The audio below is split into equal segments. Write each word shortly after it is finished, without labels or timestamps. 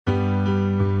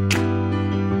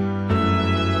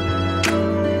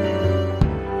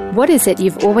What is it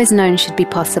you've always known should be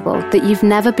possible that you've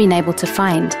never been able to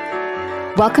find?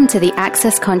 Welcome to the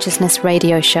Access Consciousness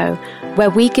radio show,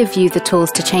 where we give you the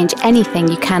tools to change anything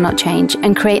you cannot change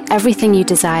and create everything you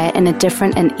desire in a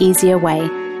different and easier way.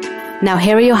 Now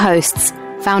here are your hosts,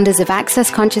 founders of Access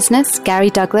Consciousness,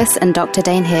 Gary Douglas and Dr.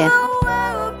 Dane Heer.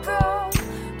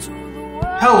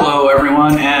 Hello,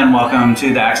 everyone, and welcome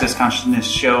to the Access Consciousness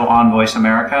show on Voice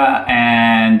America.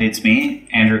 And it's me,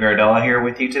 Andrew Gardella, here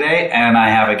with you today. And I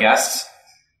have a guest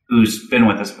who's been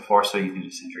with us before, so you can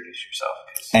just introduce yourself.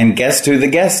 And guess who the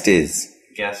guest is?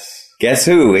 Guess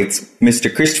who? It's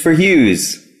Mr. Christopher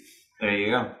Hughes. There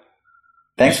you go.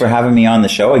 Thanks for having me on the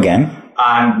show again.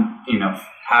 I'm,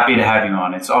 happy to have you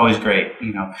on. It's always great,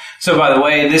 So, by the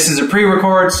way, this is a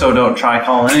pre-record, so don't try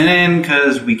calling it in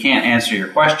because we can't answer your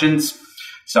questions.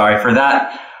 Sorry for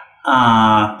that.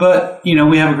 But,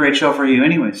 we have a great show for you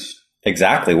anyways.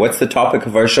 Exactly. What's the topic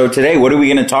of our show today? What are we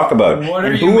going to talk about?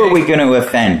 Who are we going to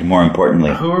offend, more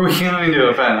importantly? Who are we going to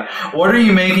offend? What are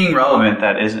you making relevant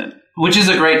that isn't? Which is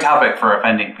a great topic for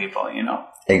offending people,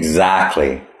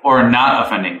 Exactly. Or not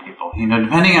offending people,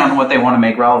 depending on what they want to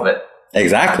make relevant.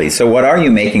 Exactly. So what are you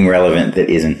making relevant that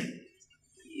isn't?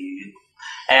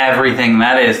 Everything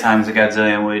that is times a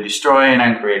godzillion we destroy and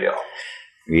uncreate it all.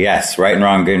 Yes, right and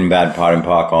wrong, good and bad, pot and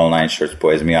pock, all nine shorts,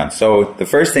 boys and beyond. So the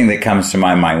first thing that comes to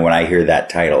my mind when I hear that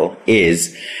title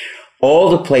is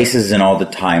all the places and all the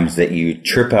times that you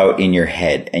trip out in your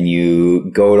head and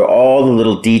you go to all the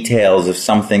little details of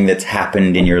something that's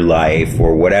happened in your life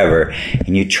or whatever,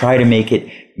 and you try to make it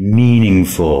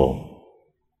meaningful.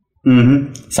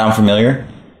 Mm-hmm. Sound familiar?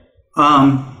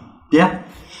 Yeah.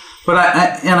 But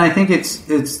I think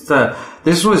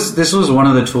this was one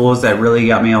of the tools that really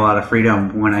got me a lot of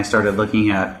freedom when I started looking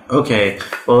at, okay,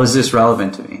 well, is this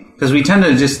relevant to me? Because we tend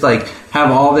to just have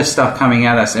all this stuff coming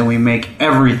at us and we make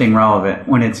everything relevant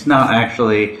when it's not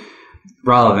actually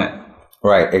relevant.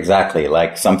 Right, exactly.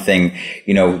 Like something,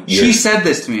 she said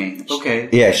this to me. Okay.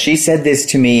 Yeah, she said this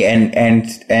to me, and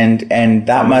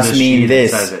that must mean this.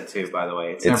 Says it too, by the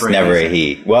way. It's never a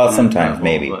he. Well, sometimes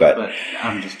maybe, but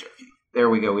I'm just joking. There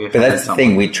we go. But that's the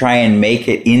thing. We try and make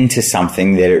it into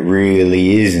something that it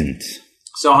really isn't.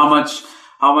 So how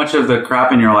much of the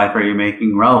crap in your life are you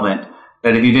making relevant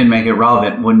that if you didn't make it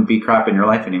relevant wouldn't be crap in your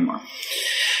life anymore?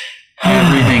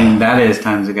 Everything that is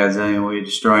times a gazillion will you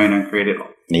destroy and uncreate it all.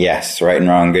 Yes, right and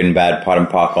wrong, good and bad, pot and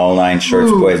pock, all nine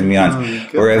shorts, boys and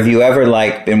beyonds. Or have you ever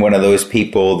been one of those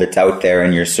people that's out there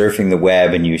and you're surfing the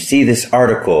web and you see this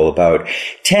article about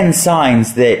 10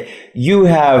 signs that you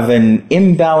have an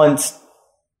imbalanced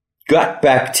gut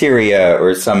bacteria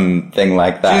or something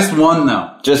like that? Just one, though.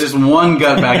 Just one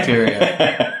gut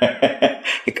bacteria.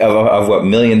 of what,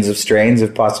 millions of strains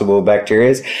of possible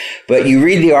bacterias. But you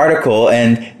read the article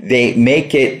and they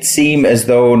make it seem as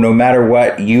though no matter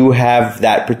what, you have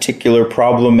that particular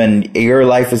problem and your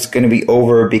life is going to be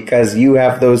over because you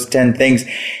have those 10 things.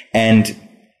 And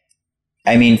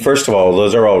I mean, first of all,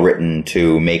 those are all written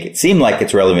to make it seem like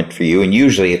it's relevant for you. And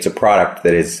usually it's a product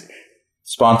that is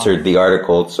sponsored the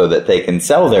article so that they can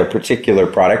sell their particular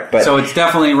product. But so it's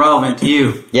definitely relevant to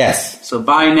you. Yes. So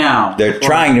buy now. They're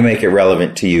trying to make it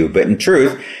relevant to you. But in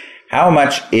truth, how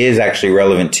much is actually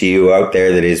relevant to you out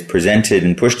there that is presented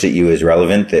and pushed at you as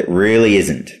relevant that really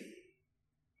isn't?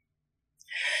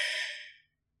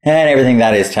 And everything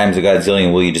that is times a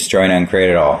godzillion will you destroy and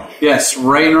uncreate it all. Yes.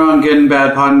 Right and wrong, good and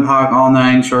bad, pot and pock, all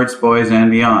nine shorts, boys and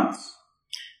beyonds.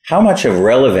 How much of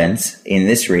relevance in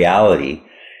this reality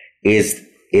is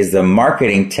the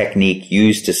marketing technique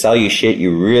used to sell you shit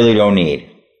you really don't need?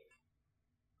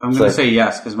 I'm going to say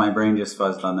yes, because my brain just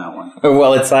fuzzed on that one.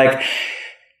 Well, it's like,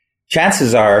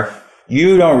 chances are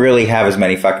you don't really have as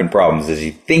many fucking problems as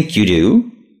you think you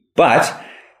do, but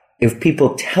if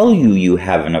people tell you you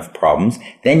have enough problems,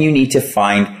 then you need to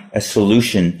find a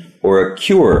solution or a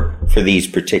cure for these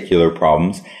particular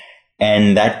problems,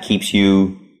 and that keeps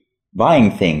you buying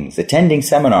things, attending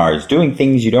seminars, doing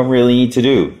things you don't really need to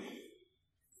do.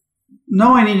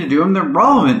 No, I need to do them. They're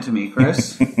relevant to me,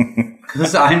 Chris.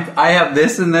 Because I have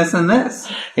this and this and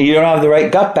this. And you don't have the right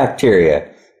gut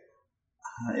bacteria.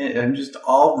 I'm just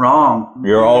all wrong.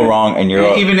 You're all wrong. And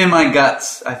you're even in my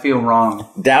guts, I feel wrong.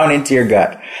 Down into your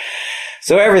gut.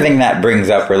 So everything that brings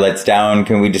up or lets down,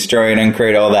 can we destroy and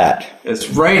uncreate all that? It's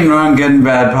right and wrong, good and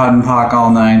bad, pot and pock,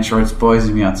 all nine shorts, boys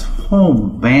and beyonds. Oh,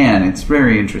 man. It's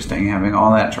very interesting having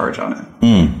all that charge on it.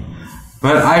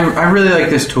 But I really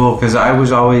like this tool because I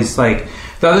was always the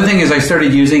other thing is I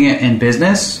started using it in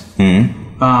business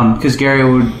because Gary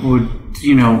would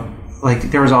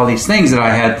there was all these things that I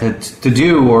had to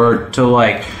do or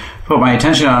to put my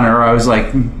attention on, or I was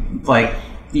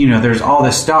there's all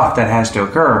this stuff that has to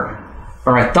occur.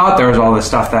 or I thought there was all this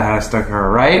stuff that has to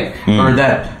occur, right? Or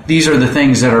that these are the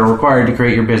things that are required to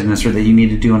create your business or that you need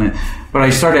to do in it. But I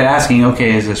started asking,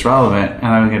 okay, is this relevant? And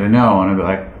I would get a no, and I'd be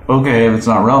like, okay, if it's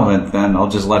not relevant, then I'll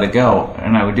just let it go.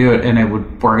 And I would do it, and it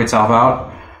would work itself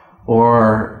out.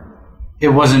 Or it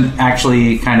wasn't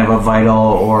actually kind of a vital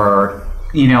or,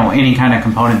 you know, any kind of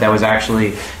component that was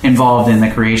actually involved in the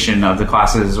creation of the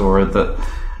classes or the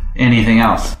anything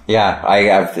else. Yeah, I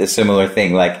have a similar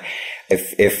thing. Like,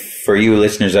 if for you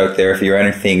listeners out there, if you're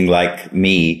anything like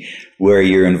me, where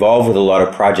you're involved with a lot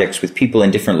of projects with people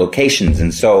in different locations.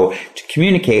 And so to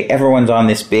communicate, everyone's on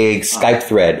this big Skype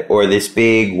thread or this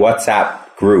big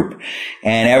WhatsApp group,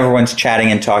 and everyone's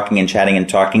chatting and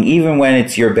talking, even when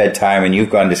it's your bedtime and you've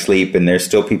gone to sleep and there's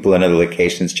still people in other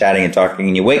locations chatting and talking,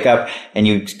 and you wake up and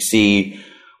you see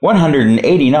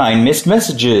 189 missed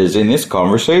messages in this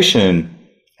conversation.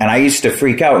 And I used to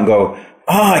freak out and go,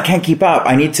 oh, I can't keep up.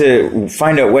 I need to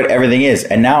find out what everything is.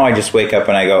 And now I just wake up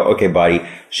and I go, okay, body,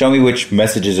 show me which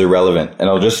messages are relevant. And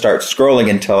I'll just start scrolling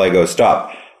until I go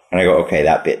stop. And I go, okay,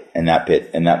 that bit and that bit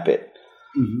and that bit.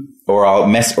 Mm-hmm. Or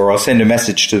I'll send a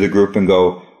message to the group and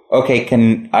go, okay,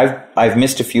 I've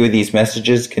missed a few of these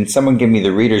messages. Can someone give me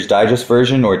the Reader's Digest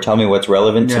version or tell me what's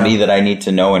relevant to me that I need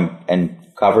to know and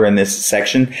cover in this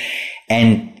section?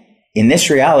 And in this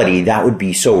reality, that would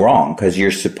be so wrong, because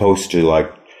you're supposed to like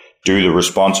do the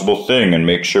responsible thing and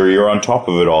make sure you're on top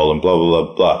of it all and blah, blah,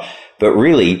 blah, blah. But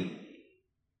really,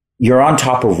 you're on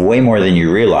top of way more than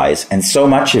you realize. And so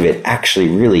much of it actually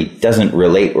really doesn't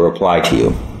relate or apply to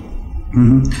you.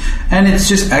 Mm-hmm. And it's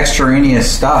just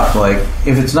extraneous stuff. Like,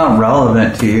 if it's not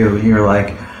relevant to you, you're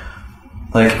like,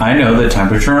 I know the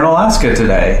temperature in Alaska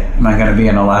today. Am I going to be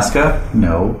in Alaska?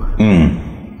 No.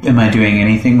 Am I doing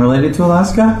anything related to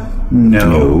Alaska?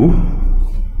 No.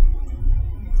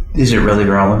 Is it really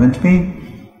relevant to me?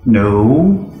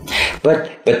 No.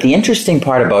 But the interesting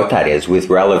part about that is, with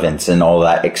relevance and all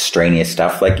that extraneous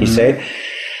stuff, like you say,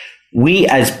 we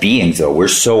as beings, though, we're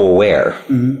so aware,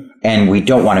 and we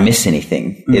don't want to miss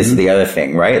anything. Is the other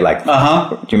thing, right? Like,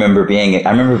 do you remember being?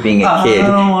 I remember being a kid. I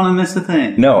don't want to miss a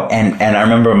thing. No, and I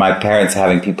remember my parents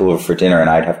having people over for dinner, and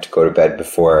I'd have to go to bed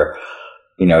before,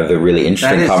 you know, the really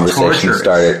interesting conversation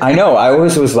started. I know. I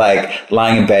always was like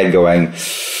lying in bed going,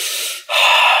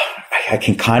 I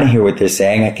can kind of hear what they're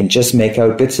saying. I can just make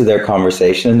out bits of their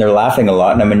conversation, and they're laughing a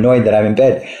lot, and I'm annoyed that I'm in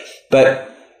bed. But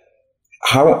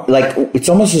how, like, it's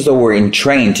almost as though we're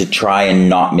entrained to try and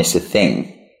not miss a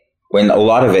thing, when a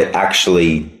lot of it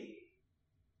actually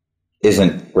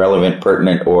isn't relevant,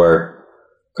 pertinent, or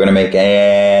going to make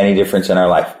any difference in our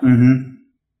life.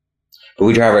 But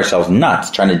we drive ourselves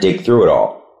nuts trying to dig through it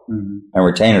all and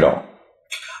retain it all.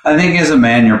 I think as a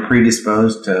man, you're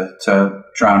predisposed to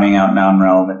drowning out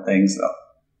non-relevant things, though.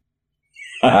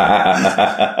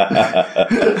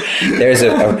 There's a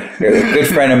good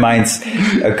friend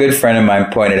of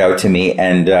mine pointed out to me,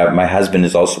 and my husband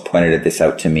has also pointed this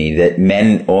out to me, that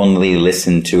men only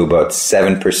listen to about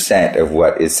 7% of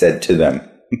what is said to them.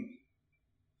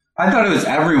 I thought it was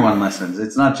everyone listens.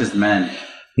 It's not just men.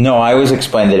 No, I was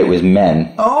explained that it was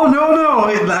men. Oh, no.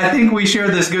 I think we share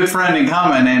this good friend in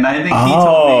common, and I think he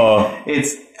told me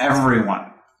it's everyone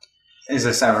is a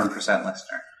 7%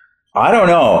 listener. I don't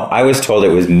know. I was told it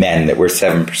was men that were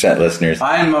 7% listeners.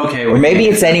 I'm okay with it. Or maybe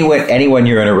it's anyone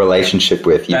you're in a relationship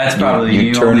with. That's probably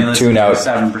you tune out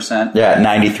 7%. Yeah,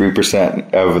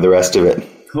 93% of the rest of it.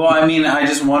 Well, I mean, I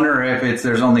just wonder if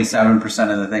there's only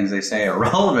 7% of the things they say are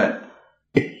relevant.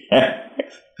 There's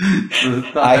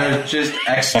just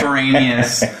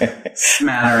extraneous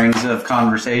smatterings of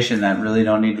conversation that really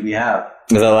don't need to be had.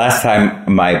 The last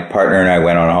time my partner and I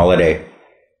went on a holiday,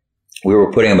 we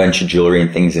were putting a bunch of jewelry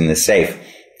and things in the safe.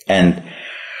 And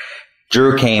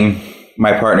Drew came,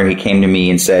 my partner, he came to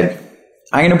me and said,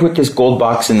 I'm going to put this gold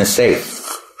box in the safe.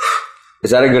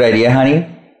 Is that a good idea, honey?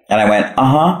 And I went,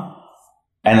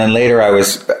 And then later I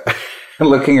was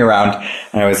looking around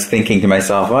and I was thinking to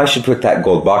myself, I should put that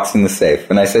gold box in the safe.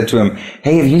 And I said to him,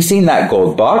 hey, have you seen that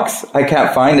gold box? I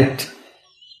can't find it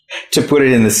to put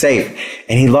it in the safe.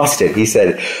 And he lost it. He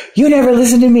said, you never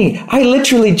listened to me. I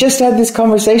literally just had this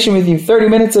conversation with you 30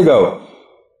 minutes ago.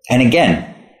 And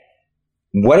again,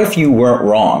 what if you weren't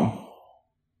wrong?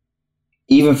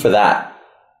 Even for that.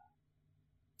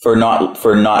 For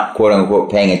not quote unquote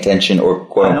paying attention or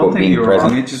quote unquote being present. I don't think you were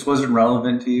wrong. It just wasn't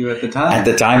relevant to you at the time. At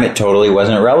the time, it totally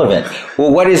wasn't relevant.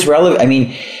 Well, what is relevant? I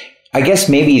mean, I guess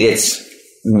maybe it's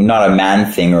not a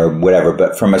man thing or whatever,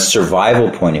 but from a survival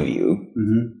point of view,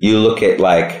 you look at,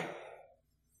 like,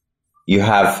 you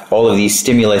have all of these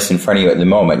stimulus in front of you at the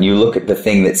moment. You look at the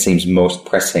thing that seems most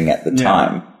pressing at the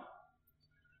time.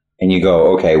 And you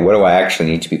go, okay, what do I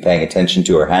actually need to be paying attention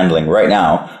to or handling right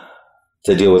now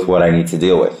to deal with what I need to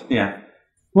deal with? Yeah.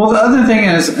 Well, the other thing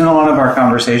is, in a lot of our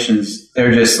conversations,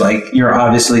 they're just like, you're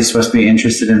obviously supposed to be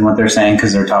interested in what they're saying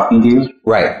because they're talking to you.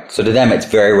 Right. So to them, it's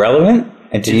very relevant.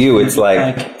 And to you, it's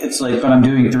like, but I'm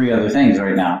doing 3 other things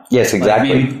right now. Yes,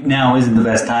 exactly. Like maybe now isn't the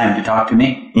best time to talk to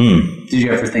me. Did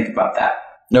you ever think about that?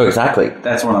 No, exactly.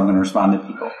 That's what I'm going to respond to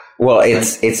people. Well,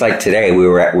 it's like today we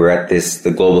were at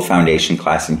the Global Foundation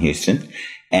class in Houston,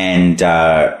 and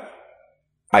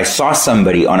I saw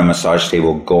somebody on a massage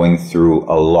table going through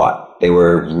a lot. They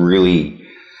were really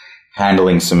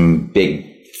handling some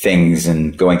big things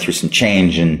and going through some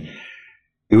change, and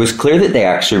it was clear that they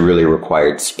actually really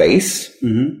required space.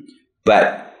 Mm-hmm.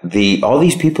 But all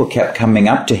these people kept coming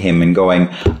up to him and going,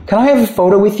 "Can I have a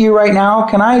photo with you right now?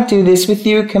 Can I do this with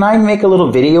you? Can I make a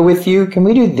little video with you? Can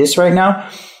we do this right now?"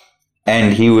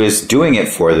 And he was doing it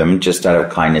for them just out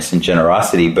of kindness and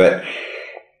generosity. But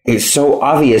it's so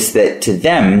obvious that to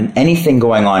them, anything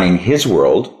going on in his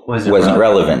world wasn't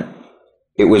relevant.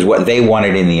 It was what they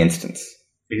wanted in the instance.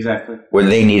 Exactly. What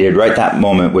they needed right that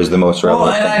moment was the most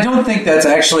relevant. Well, and I don't think that's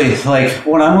actually, like,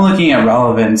 when I'm looking at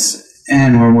relevance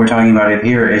and when we're talking about it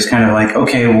here, is kind of like,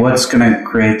 okay, what's going to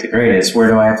create the greatest? Where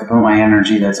do I have to put my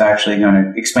energy that's actually going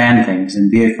to expand things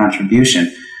and be a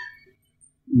contribution?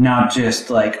 Not just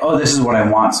like, oh, this is what I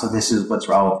want, so this is what's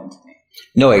relevant to me.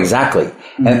 No, exactly.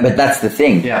 Mm-hmm. But that's the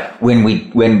thing. Yeah.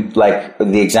 When like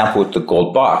the example with the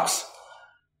gold box,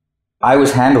 I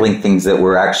was handling things that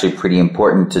were actually pretty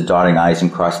important to dotting I's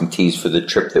and crossing T's for the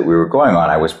trip that we were going on.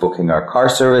 I was booking our car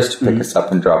service to pick us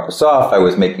up and drop us off. I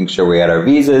was making sure we had our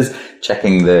visas,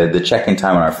 checking the check-in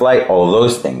time on our flight, all of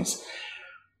those things.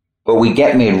 But we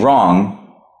get made wrong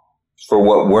for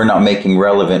what we're not making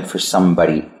relevant for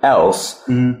somebody else.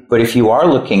 Mm-hmm. But if you are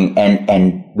looking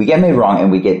and we get made wrong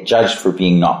and we get judged for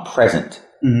being not present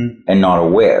and not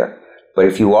aware. But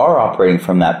if you are operating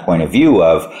from that point of view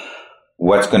of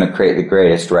what's going to create the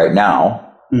greatest right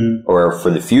now or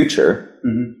for the future,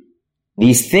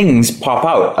 these things pop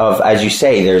out of, as you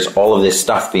say, there's all of this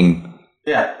stuff being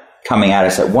coming at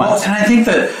us at once. Well, and I think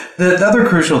that the other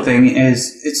crucial thing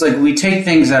is it's like we take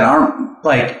things that aren't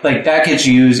like that gets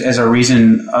used as a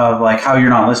reason of like how you're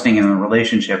not listening in a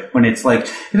relationship when it's like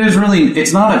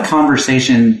it's not a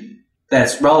conversation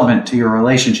that's relevant to your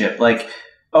relationship. Like,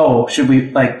 oh, should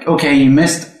we, like, okay, you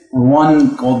missed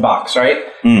one gold box, right?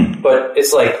 But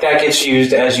it's like that gets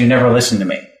used as you never listened to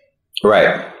me.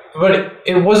 Right. But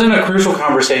it wasn't a crucial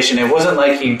conversation. It wasn't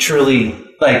like you truly,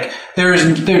 like, there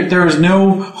was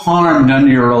no harm done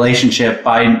to your relationship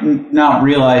by not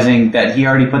realizing that he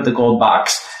already put the gold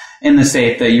box in the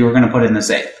safe that you were going to put in the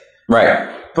safe. Right.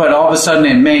 But all of a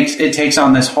sudden it takes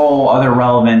on this whole other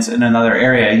relevance in another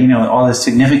area. You know, all this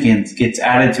significance gets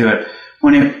added to it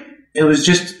when it was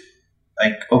just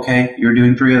like, okay, you were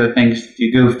doing 3 other things.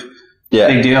 You goofed. Yeah.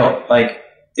 Big deal. Like,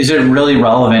 is it really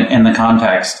relevant in the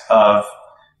context of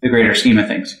the greater scheme of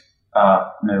things?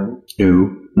 No.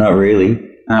 No, not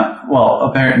really. Well,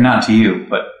 apparently not to you,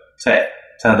 but to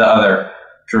the other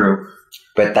Drew.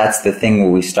 But that's the thing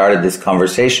where we started this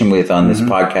conversation with on this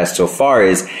podcast so far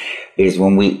is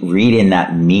when we read in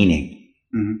that meaning.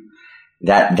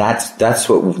 That's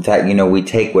what you know, we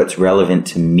take what's relevant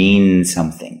to mean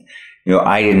something. You know,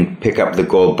 I didn't pick up the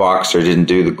gold box or didn't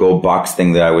do the gold box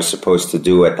thing that I was supposed to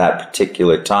do at that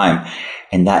particular time.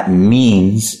 And that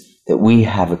means that we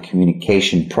have a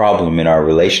communication problem in our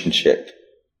relationship.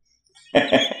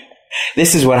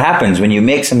 This is what happens when you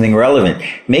make something relevant.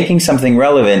 Making something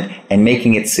relevant and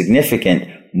making it significant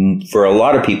for a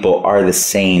lot of people are the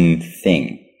same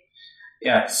thing.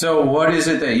 Yeah. So what is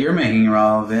it that you're making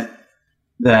relevant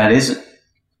that isn't?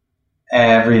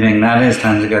 Everything that is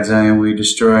times a godzillion, we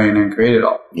destroy and create it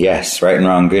all. Yes, right and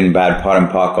wrong, good and bad, pot and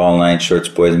pock, all night, shorts,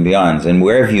 boys and beyonds. And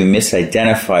where have you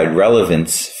misidentified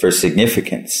relevance for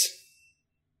significance?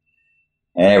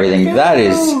 And everything that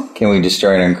is, can we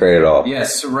destroy and uncreate it all?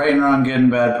 Yes, right and wrong, good and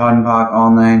bad, pot and pock,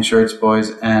 all nine, shorts,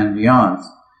 boys, and beyond.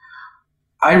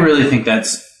 I really think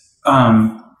that's,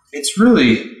 it's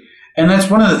really, and that's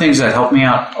one of the things that helped me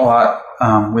out a lot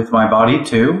with my body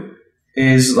too,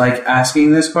 is like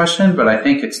asking this question, but I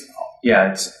think it's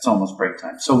almost break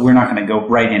time. So we're not going to go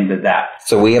right into that.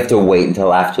 So we have to wait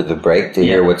until after the break to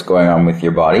hear what's going on with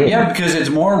your body? Yeah, because it's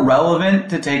more relevant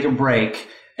to take a break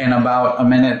in about a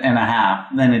minute and a half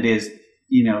than it is,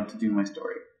 you know, to do my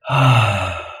story.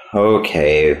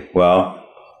 Okay, well.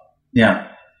 Yeah,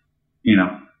 you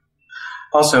know.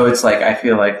 Also, it's like, I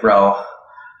feel like,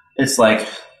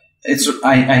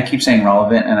 I keep saying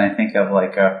relevant, and I think of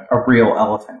like a real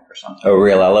elephant or something. A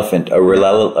real elephant. A real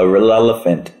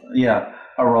elephant. Yeah,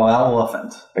 a real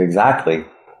elephant. Exactly.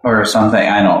 or something.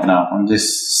 I don't know. I'm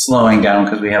just slowing down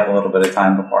because we have a little bit of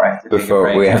time before I have to take a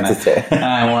break. We have to say.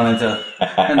 I wanted to,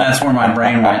 and that's where my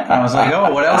brain went. I was like,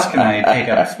 oh, what else can I take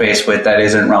up space with that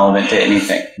isn't relevant to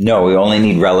anything? No, we only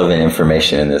need relevant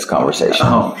information in this conversation.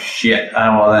 Oh, shit.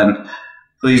 Well, then,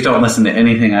 please don't listen to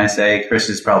anything I say. Chris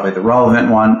is probably the relevant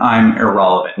one. I'm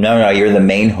irrelevant. No, you're the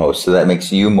main host, so that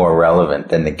makes you more relevant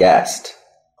than the guest.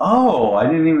 Oh, I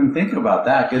didn't even think about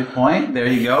that. Good point. There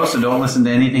you go. So don't listen to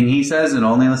anything he says and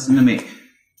only listen to me.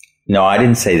 No, I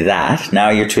didn't say that. Now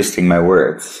you're twisting my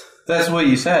words. That's what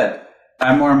you said.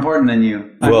 I'm more important than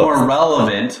you. I'm more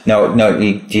relevant. No.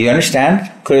 Do you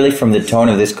understand? Clearly from the tone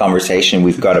of this conversation,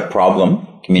 we've got a problem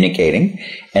communicating,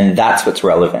 and that's what's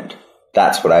relevant.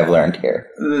 That's what I've learned here.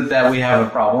 That we have a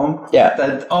problem? Yeah.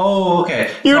 Okay.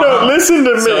 You don't listen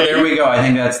to me. So there we go. I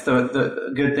think that's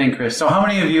the good thing, Chris. So how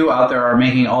many of you out there are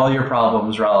making all your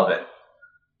problems relevant?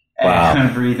 Wow.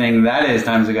 Everything that is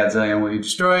times a godzillion will you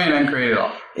destroy and uncreate it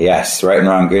all. Yes, right and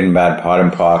wrong, good and bad, pot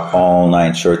and pock, all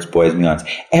 9 shorts, boys and beyonds.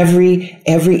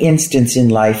 Every instance in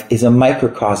life is a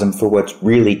microcosm for what's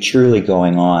really, truly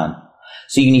going on.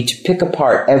 So you need to pick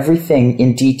apart everything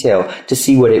in detail to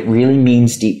see what it really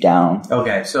means deep down.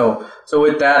 Okay, so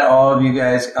with that, all of you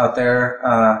guys out there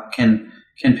can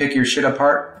pick your shit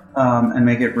apart and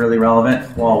make it really relevant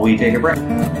while we take a break.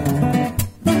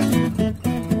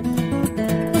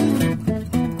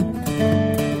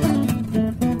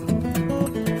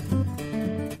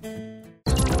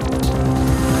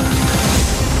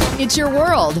 It's your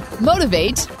world.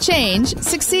 Motivate, change,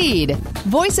 succeed.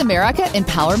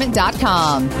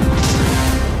 VoiceAmericaEmpowerment.com.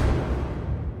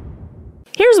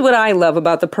 Here's what I love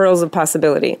about the Pearls of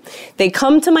Possibility. They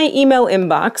come to my email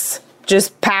inbox,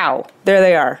 just pow. There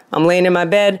they are. I'm laying in my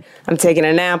bed. I'm taking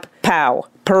a nap. Pow.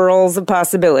 Pearls of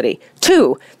Possibility.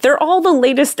 2, they're all the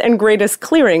latest and greatest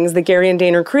clearings that Gary and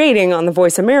Dane are creating on the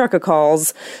Voice America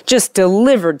calls, just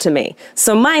delivered to me.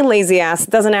 So my lazy ass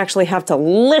doesn't actually have to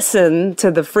listen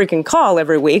to the freaking call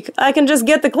every week. I can just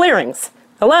get the clearings.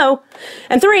 Hello?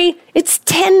 And 3, it's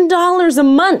 $10 a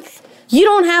month. You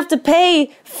don't have to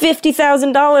pay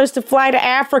 $50,000 to fly to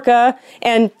Africa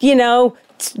and,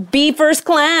 be first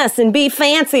class and be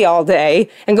fancy all day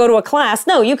and go to a class.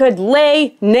 No, you could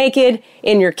lay naked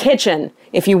in your kitchen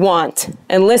if you want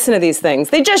and listen to these things.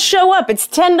 They just show up. It's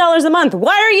 $10 a month.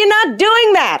 Why are you not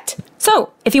doing that?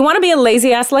 So, if you want to be a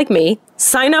lazy ass like me,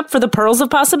 sign up for the Pearls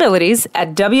of Possibilities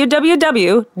at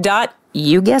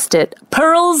you guessed it,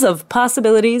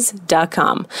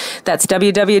 pearlsofpossibilities.com. That's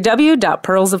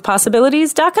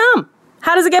www.pearlsofpossibilities.com.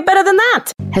 How does it get better than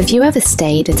that? Have you ever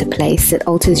stayed at a place that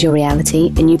alters your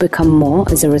reality and you become more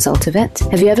as a result of it?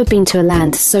 Have you ever been to a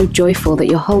land so joyful that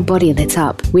your whole body lit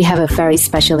up? We have a very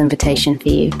special invitation for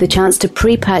you. The chance to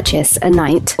pre-purchase a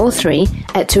night or 3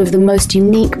 at 2 of the most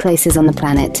unique places on the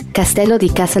planet, Castello di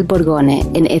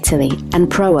Casalborgone in Italy and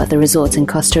Proa, the resort in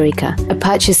Costa Rica. A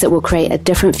purchase that will create a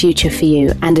different future for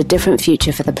you and a different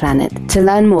future for the planet. To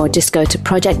learn more, just go to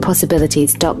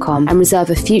projectpossibilities.com and reserve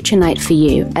a future night for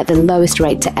you at the lowest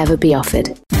rate to ever be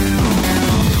offered.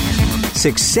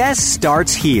 Success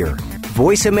starts here.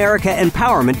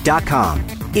 VoiceAmericaEmpowerment.com.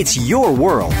 It's your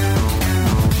world.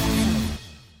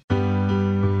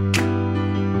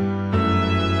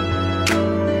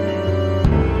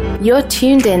 You're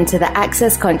tuned in to the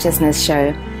Access Consciousness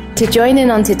Show. To join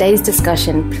in on today's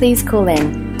discussion, please call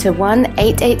in to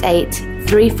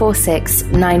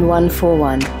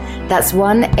 1-888-346-9141. That's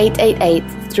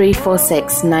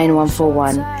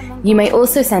 1-888-346-9141. You may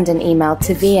also send an email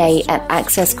to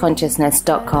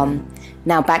va@accessconsciousness.com.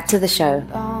 Now back to the show.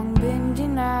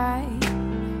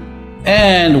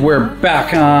 And we're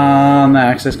back on the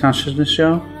Access Consciousness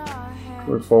Show.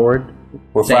 We're forward.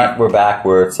 We're back.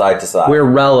 We're side to side. We're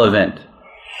relevant.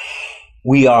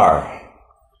 We are.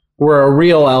 We're a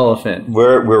real elephant.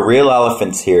 We're real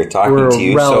elephants here talking to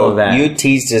you. Relevant. So you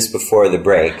teased us before the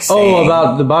break. Saying,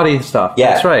 about the body stuff.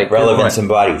 Yeah, that's right. Relevance and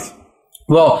bodies.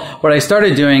 Well, what I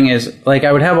started doing is,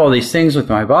 I would have all these things with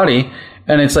my body,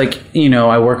 and it's I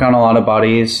work on a lot of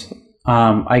bodies.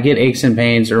 I get aches and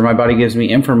pains, or my body gives me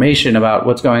information about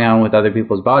what's going on with other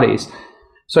people's bodies.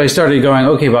 So I started going,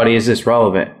 okay, body, is this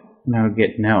relevant? And I would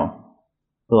get no.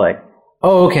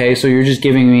 Oh, okay, so you're just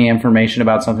giving me information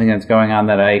about something that's going on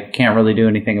that I can't really do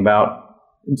anything about.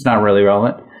 It's not really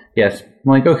relevant. Yes.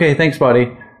 I'm like, okay, thanks, body.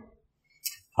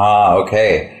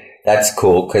 Okay. That's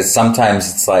cool, because sometimes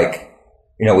it's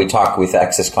we talk with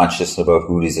Access Consciousness about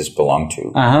who does this belong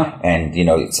to. Uh-huh. And,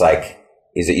 it's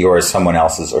is it yours, someone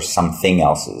else's, or something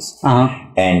else's? Uh-huh.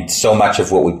 And so much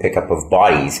of what we pick up of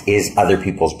bodies is other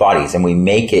people's bodies, and we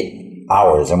make it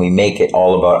ours, and we make it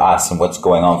all about us and what's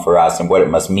going on for us and what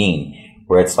it must mean.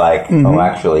 Where it's oh,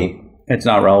 actually, it's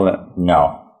not relevant.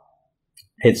 No.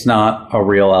 It's not a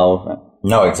real elephant.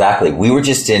 No, exactly. We were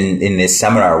just in this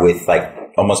seminar with like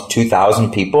almost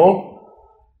 2,000 people,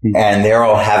 and they're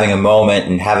all having a moment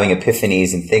and having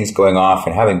epiphanies and things going off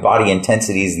and having body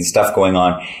intensities and stuff going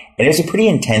on. And it was a pretty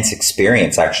intense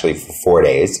experience, actually, for 4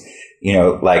 days. You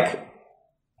know, like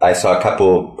I saw a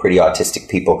couple pretty autistic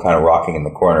people kind of rocking in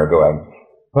the corner going,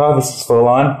 "Wow, this is full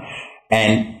on."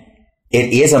 And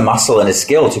it is a muscle and a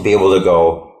skill to be able to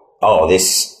go, "Oh,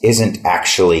 this isn't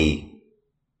actually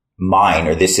mine,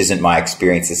 or this isn't my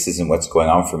experience. This isn't what's going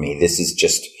on for me. This is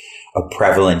just a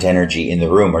prevalent energy in the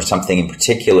room, or something in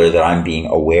particular that I'm being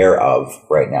aware of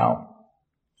right now."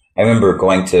 I remember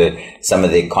going to some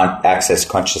of the Access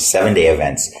Conscious 7-day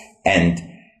events, and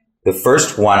the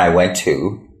first one I went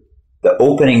to, the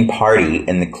opening party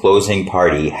and the closing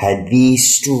party had the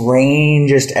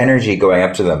strangest energy going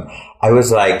up to them. I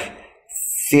was like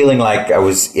feeling like I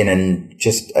was in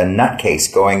just a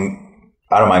nutcase going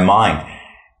out of my mind.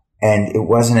 And it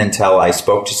wasn't until I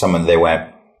spoke to someone, they went,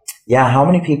 "Yeah, how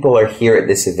many people are here at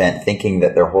this event thinking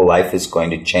that their whole life is going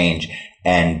to change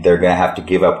and they're going to have to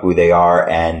give up who they are,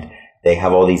 and they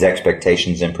have all these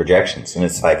expectations and projections?" And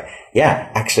it's like, yeah,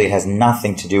 actually it has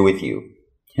nothing to do with you.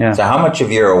 Yeah. So how much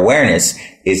of your awareness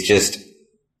is just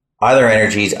other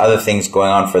energies, other things going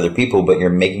on for other people, but you're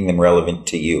making them relevant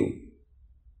to you?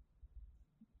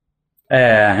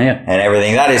 Yeah. And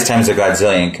everything that is times a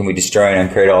godzillion. Can we destroy and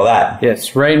uncreate all that?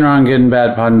 Yes, right and wrong, good and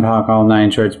bad, pod and pock, all 9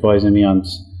 shorts, boys and beyonds.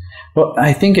 Well,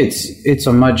 I think it's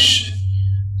a much,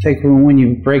 like when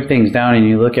you break things down and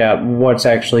you look at what's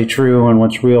actually true and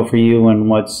what's real for you and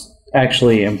what's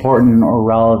actually important or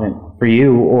relevant for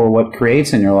you or what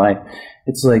creates in your life,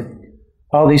 it's like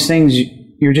all these things,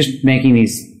 you're just making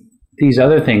these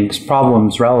other things,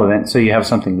 problems, relevant, so you have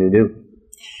something to do.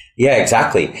 Yeah,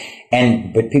 exactly.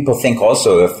 But people think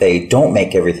also if they don't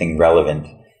make everything relevant,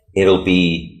 it'll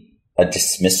be a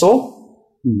dismissal,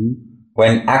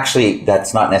 when actually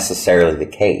that's not necessarily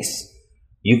the case.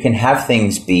 You can have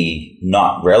things be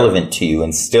not relevant to you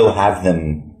and still have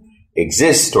them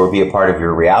exist or be a part of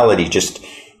your reality, just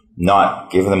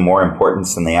not give them more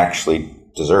importance than they actually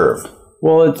deserve.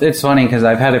 Well, it's funny because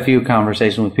I've had a few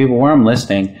conversations with people where I'm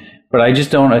listening, but I just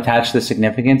don't attach the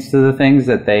significance to the things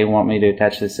that they want me to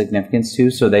attach the significance to,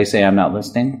 so they say I'm not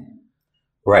listening.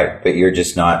 Right, but you're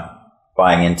just not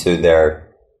buying into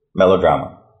their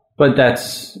melodrama. But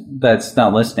that's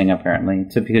not listening, apparently,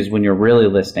 because when you're really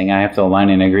listening, I have to align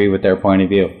and agree with their point of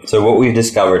view. So what we've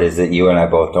discovered is that you and I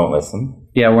both don't listen.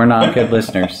 Yeah, we're not good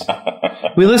listeners.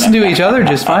 We listen to each other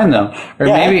just fine, though. Or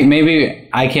maybe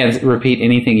I can't repeat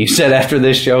anything you said after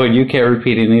this show, and you can't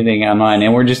repeat anything on mine,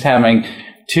 and we're just having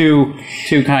two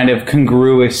kind of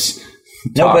congruous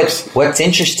talks. No, but what's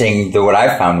interesting, though, what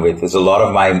I found with is a lot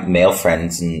of my male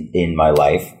friends in my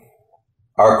life,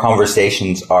 our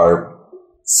conversations are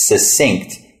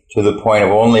succinct to the point of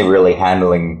only really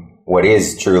handling what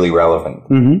is truly relevant,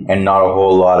 and not a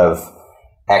whole lot of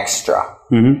extra.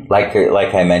 Like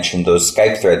I mentioned, those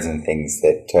Skype threads and things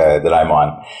that I'm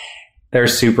on. They're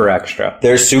super extra.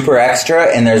 They're super extra,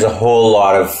 and there's a whole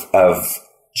lot of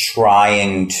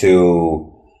trying to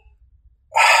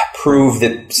prove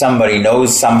that somebody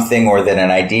knows something or that an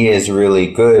idea is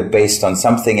really good based on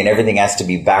something, and everything has to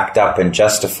be backed up and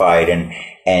justified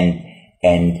and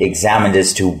examined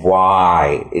as to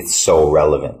why it's so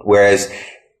relevant. Whereas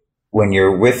when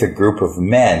you're with a group of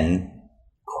men,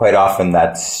 quite often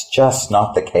that's just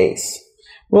not the case.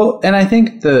 Well, and I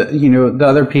think the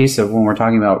other piece of when we're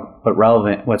talking about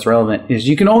what's relevant is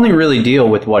you can only really deal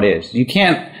with what is. You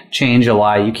can't change a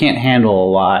lie. You can't handle a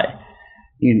lie.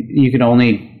 You can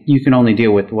only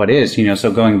deal with what is.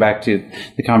 So going back to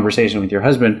the conversation with your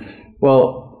husband,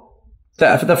 well,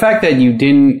 the fact that you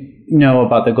didn't know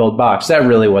about the gold box, that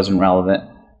really wasn't relevant.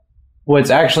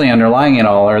 What's actually underlying it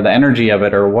all, or the energy of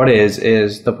it, or what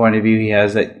is the point of view he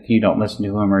has that you don't listen to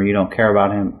him or you don't care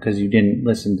about him because you didn't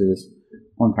listen to this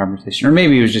one conversation. Or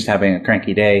maybe he was just having a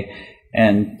cranky day.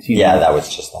 And that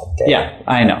was just that day. Yeah,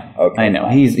 I know. Okay. I know.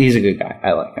 He's a good guy.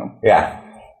 I like him. Yeah.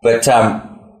 But,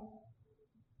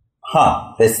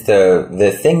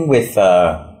 the thing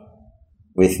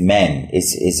with men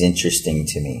is interesting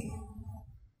to me.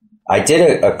 I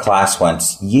did a class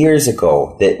once years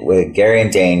ago that Gary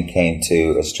and Dane came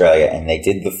to Australia, and they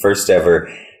did the first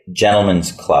ever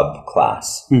gentlemen's club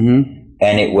class.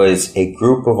 And it was a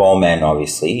group of all men,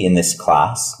 obviously, in this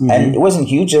class. And it wasn't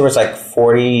huge. There was like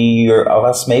 40 of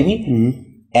us, maybe.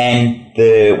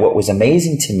 And what was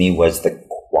amazing to me was the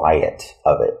quiet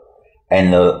of it.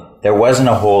 And there wasn't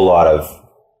a whole lot of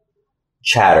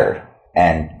chatter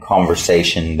and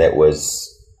conversation that was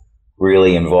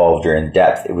really involved or in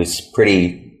depth. It was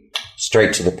pretty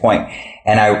straight to the point.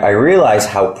 And I realize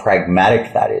how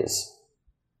pragmatic that is.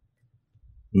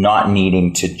 Not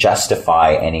needing to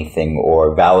justify anything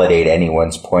or validate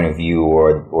anyone's point of view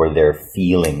or their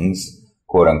feelings,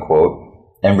 quote unquote,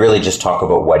 and really just talk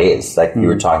about what is, like you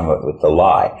were talking about with the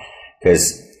lie.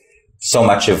 Because so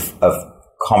much of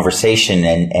conversation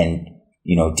and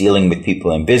dealing with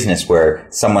people in business where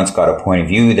someone's got a point of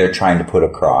view they're trying to put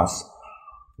across,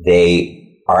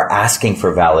 they are asking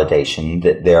for validation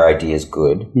that their idea is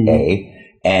good,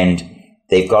 and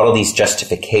they've got all these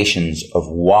justifications of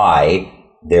why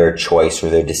their choice or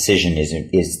their decision is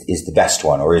the best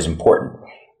one or is important.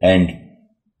 And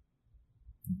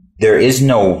there is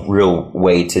no real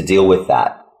way to deal with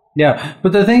that. Yeah,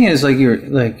 but the thing is,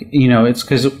 it's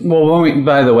because,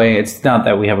 by the way, it's not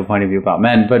that we have a point of view about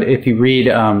men, but if you read,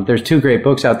 there's 2 great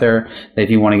books out there that if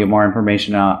you want to get more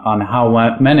information on how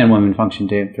men and women function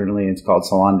differently, it's called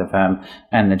Salon de Femme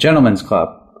and The Gentleman's Club.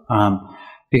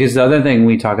 Because the other thing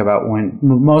we talk about, when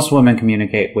most women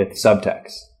communicate with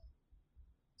subtext.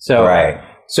 So, right.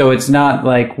 So it's not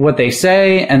like what they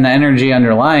say and the energy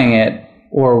underlying it,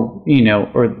 or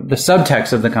the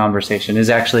subtext of the conversation is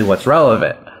actually what's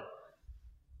relevant.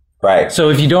 Right. So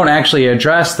if you don't actually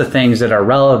address the things that are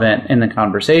relevant in the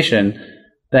conversation,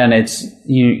 then it's,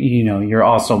 you're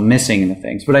also missing the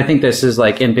things. But I think this is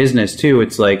like in business too.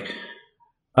 It's like,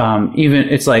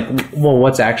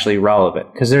 what's actually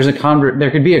relevant? Because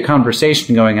there could be a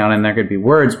conversation going on and there could be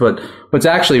words, but what's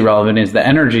actually relevant is the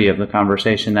energy of the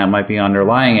conversation that might be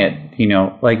underlying it.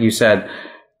 Like you said,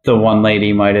 the one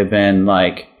lady might have been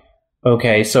like,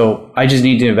 okay, so I just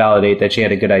need to validate that she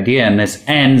had a good idea, and this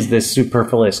ends this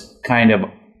superfluous kind of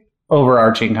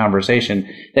overarching conversation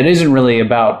that isn't really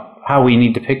about how we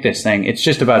need to pick this thing. It's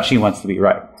just about she wants to be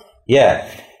right. Yeah.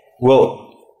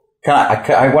 Well,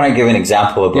 I want to give an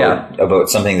example about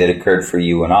something that occurred for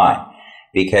you and I,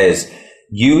 because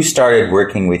you started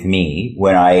working with me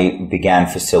when I began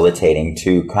facilitating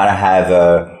to kind of have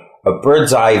a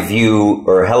bird's eye view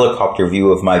or helicopter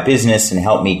view of my business and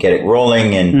help me get it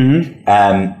rolling.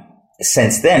 And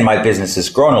since then, my business has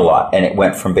grown a lot, and it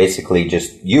went from basically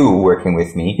just you working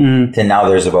with me to now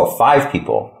there's about 5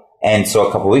 people. And so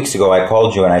a couple of weeks ago, I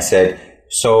called you and I said,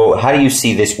 so how do you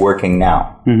see this working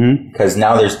now? Because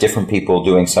now there's different people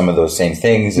doing some of those same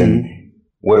things. And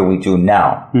what do we do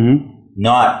now?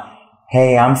 Not,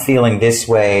 hey, I'm feeling this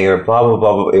way or blah, blah,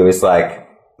 blah, blah. It was like,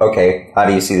 okay, how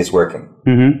do you see this working?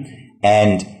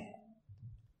 And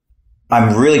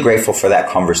I'm really grateful for that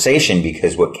conversation,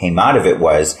 because what came out of it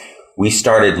was we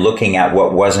started looking at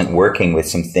what wasn't working with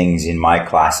some things in my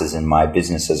classes and my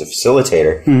business as a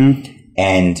facilitator.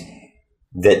 And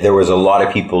that there was a lot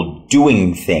of people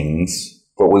doing things,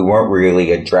 but we weren't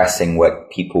really addressing what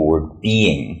people were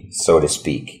being, so to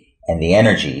speak, and the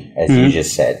energy, as you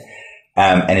just said.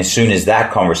 And as soon as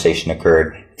that conversation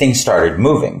occurred, things started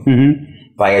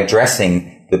moving by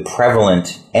addressing the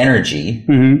prevalent energy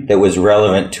that was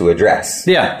relevant to address.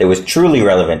 Yeah. That was truly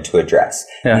relevant to address.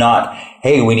 Yeah. Not,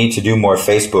 hey, we need to do more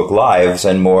Facebook Lives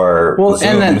and more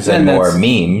Zooms and more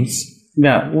memes.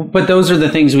 Yeah, but those are the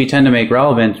things we tend to make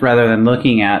relevant rather than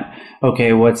looking at,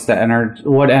 okay, what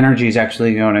energy is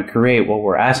actually going to create what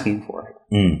we're asking for.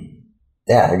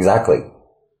 Yeah, exactly.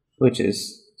 Which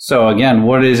is, so again,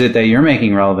 what is it that you're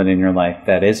making relevant in your life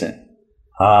that isn't?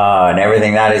 And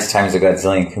everything that is times a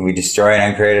godzillion. Can we destroy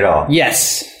and uncreate it all?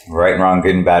 Yes. Right and wrong,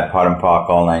 good and bad, pot and pock,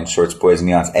 all 9 shorts, boys and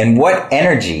beyonds. And what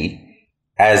energy,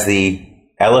 as the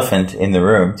elephant in the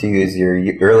room, to use your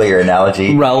earlier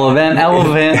analogy. Relevant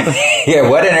elephant. Yeah,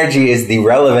 what energy is the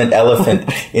relevant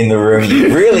elephant in the room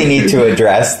you really need to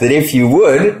address that, if you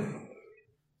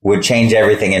would change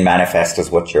everything and manifest as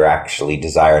what you're actually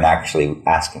desire and actually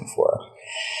asking for?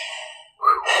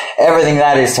 Everything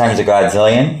that is times a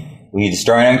godzillion. We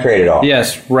destroy and uncreate it all.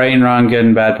 Yes, right and wrong, good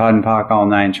and bad, pot and pock, all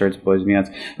 9 shorts, boys and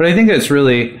beyonds. But I think that's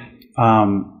really,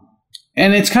 and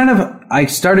it's kind of, I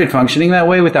started functioning that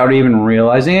way without even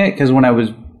realizing it, because when I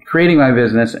was creating my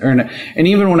business, and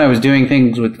even when I was doing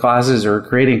things with classes or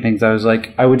creating things, I was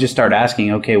like, I would just start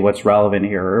asking, okay, what's relevant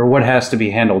here, or what has to be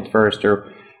handled first,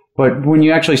 but when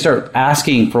you actually start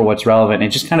asking for what's relevant, it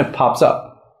just kind of pops up.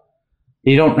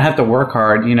 You don't have to work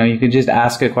hard, you can just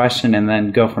ask a question and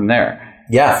then go from there.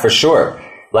 Yeah, for sure.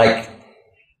 Again,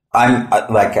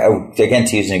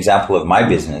 to use an example of my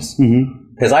business,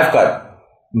 because I've got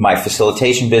my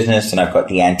facilitation business and I've got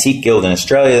the Antique Guild in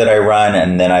Australia that I run,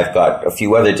 and then I've got a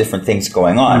few other different things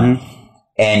going on.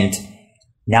 And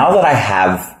now that I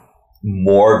have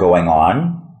more going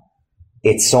on,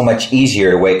 it's so much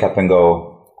easier to wake up and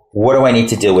go, what do I need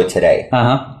to deal with today?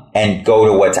 And go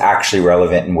to what's actually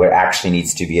relevant and what actually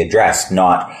needs to be addressed,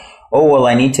 not, oh, well,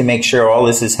 I need to make sure all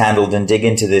this is handled and dig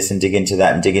into this and dig into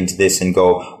that and dig into this and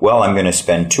go, well, I'm going to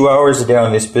spend 2 hours a day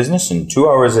on this business and 2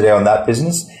 hours a day on that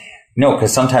business. No,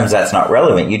 because sometimes that's not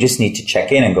relevant. You just need to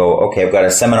check in and go, okay, I've got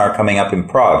a seminar coming up in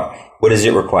Prague. What does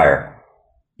it require?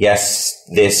 Yes,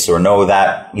 this, or no,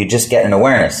 that. You just get an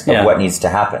awareness of what needs to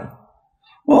happen.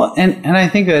 Well, and I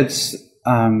think that's,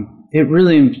 it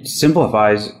really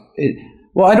simplifies it.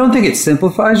 Well, I don't think it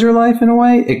simplifies your life in a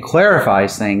way. It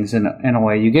clarifies things in a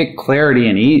way. You get clarity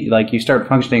and ease. Like, you start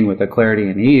functioning with a clarity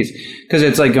and ease. Because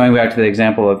it's like going back to the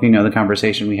example of, the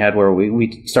conversation we had where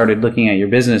we started looking at your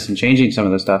business and changing some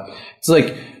of the stuff. It's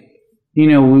like,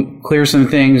 we clear some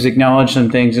things, acknowledge some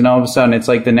things, and all of a sudden it's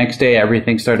like the next day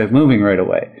everything started moving right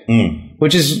away.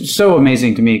 Which is so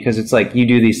amazing to me, because it's like you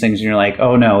do these things and you're like,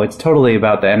 oh no, it's totally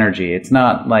about the energy. It's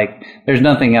not like there's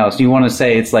nothing else. You want to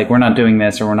say it's like we're not doing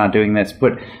this or we're not doing this,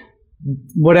 but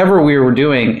whatever we were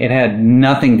doing, it had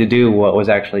nothing to do with what was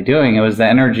actually doing. It was the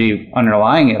energy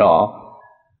underlying it all.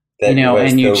 That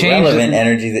was and you the relevant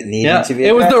energy that needed to be.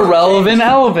 It was the relevant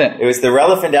elephant. It was the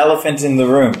relevant elephant in the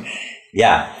room.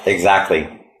 Yeah, exactly.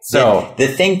 So the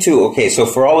thing too, okay, so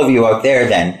for all of you out there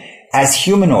then, as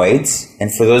humanoids,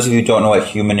 and for those of you who don't know what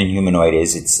human and humanoid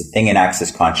is, it's a thing in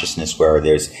Access Consciousness where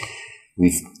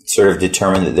we've sort of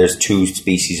determined that there's two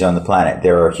species on the planet.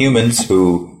 There are humans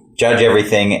who judge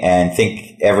everything and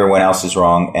think everyone else is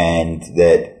wrong and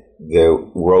that the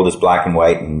world is black and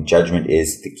white and judgment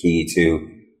is the key to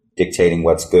dictating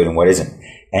what's good and what isn't.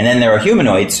 And then there are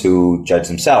humanoids who judge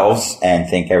themselves and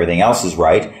think everything else is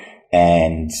right.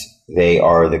 And they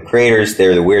are the creators,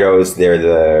 they're the weirdos, they're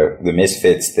the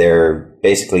misfits, they're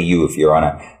basically you if you're on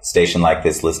a station like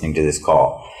this listening to this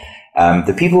call.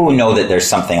 The people who know that there's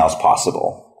something else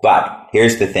possible. But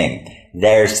here's the thing.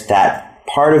 There's that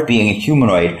part of being a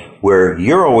humanoid where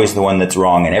you're always the one that's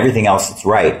wrong and everything else that's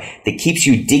right that keeps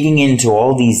you digging into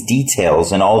all these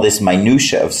details and all this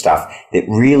minutia of stuff that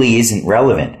really isn't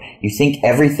relevant. You think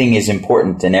everything is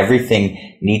important and everything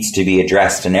needs to be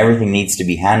addressed and everything needs to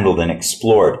be handled and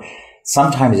explored.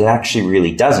 Sometimes it actually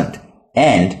really doesn't.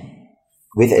 And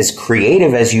with as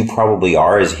creative as you probably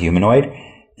are as a humanoid,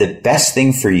 the best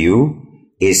thing for you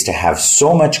is to have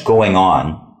so much going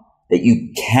on that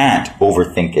you can't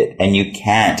overthink it and you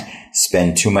can't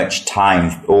spend too much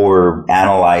time over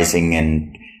analyzing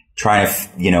and trying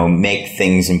to, make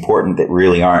things important that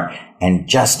really aren't, and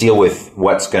just deal with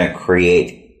what's going to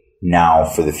create now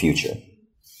for the future.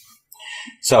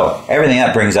 So everything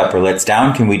that brings up or lets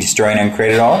down, can we destroy and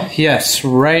uncreate it all? Yes,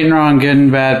 right and wrong, good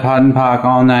and bad, pot and pock,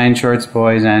 all nine shorts,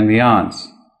 boys, and beyonds.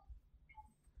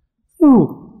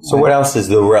 Ooh. So what else is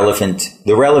the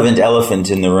relevant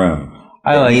elephant in the room?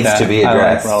 I like needs that. To be addressed.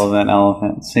 I like relevant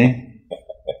elephant. See?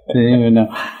 Didn't even know.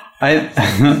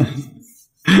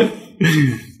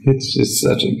 It's just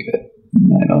such a good.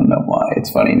 I don't know why it's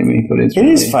funny to me, but it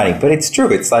is funny, but it's true.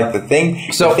 It's like the thing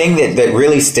that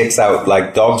really sticks out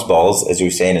like dog's balls, as we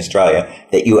say in Australia,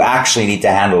 that you actually need to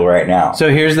handle right now. So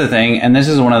here's the thing, and this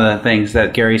is one of the things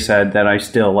that Gary said that I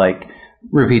still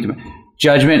repeat to me.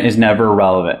 Judgment is never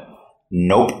relevant.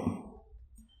 Nope.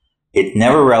 It's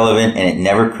never relevant and it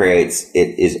never creates.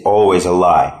 It is always a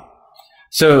lie.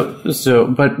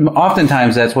 But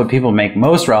oftentimes that's what people make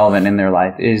most relevant in their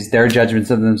life is their judgments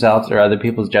of themselves or other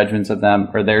people's judgments of them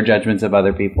or their judgments of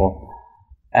other people,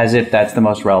 as if that's the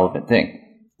most relevant thing.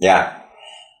 Yeah.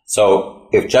 So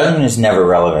if judgment is never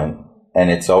relevant and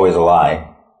it's always a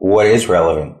lie, what is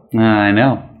relevant? I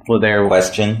know. Well,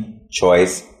 question,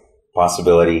 choice,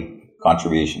 possibility,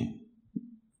 contribution.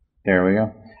 There we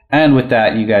go. And with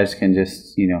that, you guys can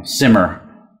just,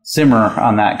 simmer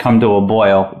on that, come to a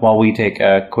boil while we take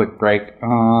a quick break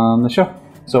on the show.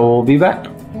 So we'll be back.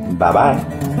 Bye-bye.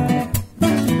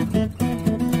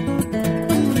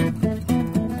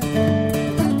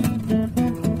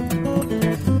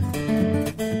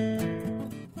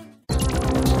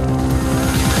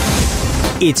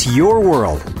 It's your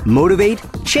world. Motivate,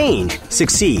 change,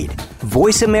 succeed.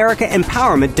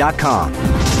 VoiceAmericaEmpowerment.com.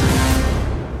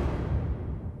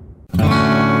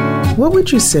 What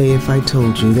would you say if I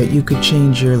told you that you could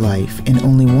change your life in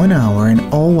only 1 hour and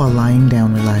all while lying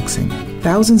down relaxing?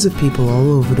 Thousands of people all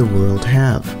over the world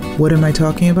have. What am I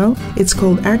talking about? It's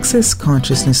called Access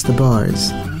Consciousness, the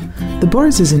bars. The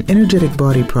bars is an energetic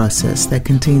body process that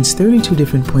contains 32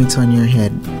 different points on your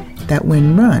head that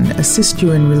when run assist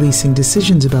you in releasing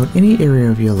decisions about any area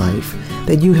of your life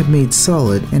that you have made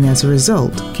solid and as a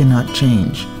result cannot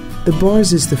change. The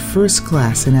bars is the first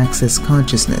class in Access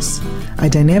Consciousness, a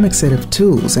dynamic set of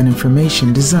tools and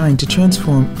information designed to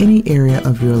transform any area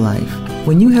of your life.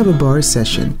 When you have a bars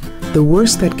session, the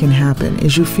worst that can happen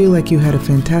is you feel like you had a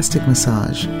fantastic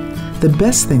massage. the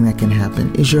best thing that can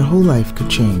happen is your whole life could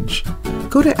change.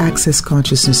 Go to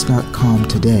accessconsciousness.com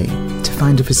today to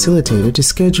find a facilitator to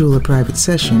schedule a private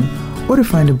session or to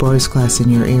find a bars class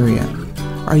in your area.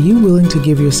 Are you willing to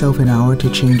give yourself an hour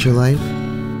to change your life?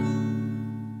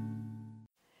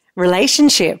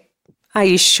 Relationship. Are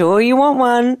you sure you want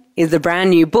one? Is the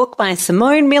brand new book by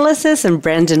Simone Milasas and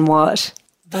Brendan Watt.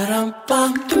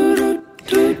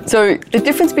 So the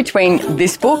difference between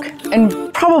this book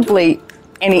and probably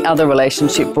any other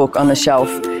relationship book on the shelf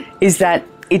is that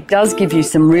it does give you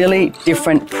some really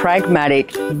different,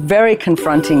 pragmatic, very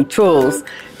confronting tools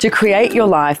to create your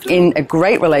life in a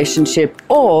great relationship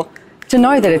or to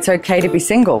know that it's okay to be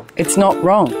single. It's not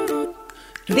wrong.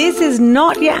 This is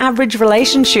not your average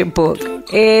relationship book.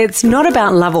 It's not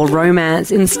about love or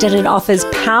romance. Instead, it offers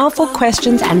powerful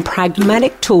questions and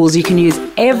pragmatic tools you can use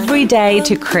every day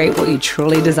to create what you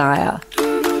truly desire.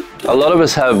 A lot of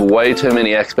us have way too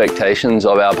many expectations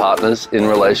of our partners in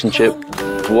relationship.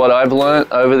 What I've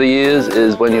learnt over the years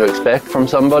is when you expect from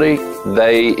somebody,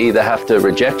 they either have to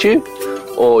reject you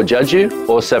or judge you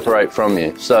or separate from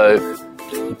you. So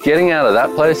getting out of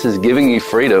that place is giving you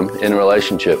freedom in a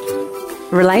relationship.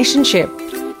 Relationship.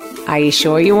 Are you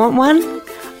sure you want one?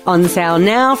 On sale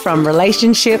now from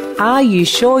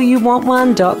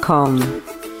relationshipareyoussureyouwantone.com.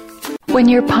 When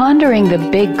you're pondering the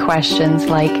big questions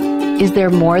like, is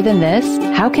there more than this?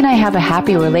 How can I have a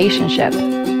happy relationship?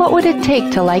 What would it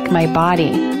take to like my body?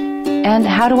 And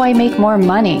how do I make more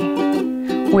money?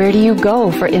 Where do you go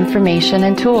for information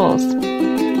and tools?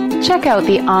 Check out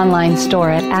the online store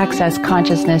at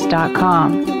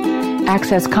accessconsciousness.com.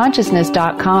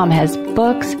 AccessConsciousness.com has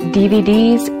books,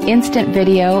 DVDs, instant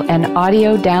video and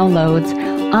audio downloads,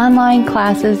 online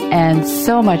classes, and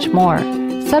so much more.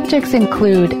 Subjects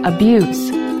include abuse,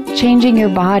 changing your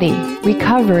body,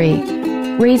 recovery,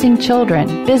 raising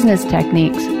children, business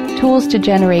techniques, tools to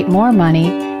generate more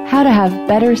money, how to have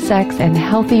better sex and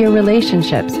healthier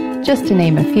relationships, just to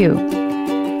name a few.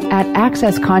 At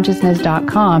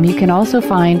AccessConsciousness.com, you can also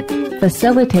find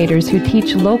facilitators who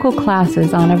teach local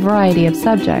classes on a variety of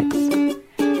subjects.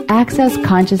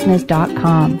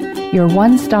 AccessConsciousness.com, your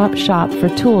one-stop shop for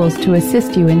tools to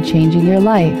assist you in changing your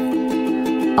life.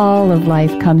 All of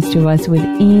life comes to us with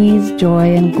ease,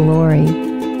 joy, and glory.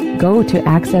 Go to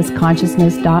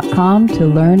AccessConsciousness.com to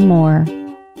learn more.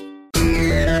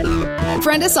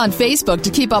 Friend us on Facebook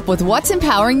to keep up with what's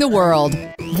empowering the world.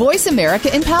 Voice America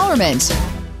Empowerment.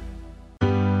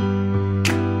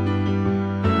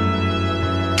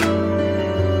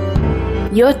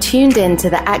 You're tuned in to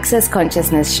the Access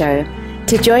Consciousness Show.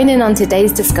 To join in on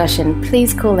today's discussion,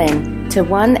 please call in to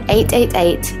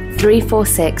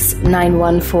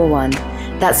 1-888-346-9141.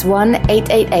 That's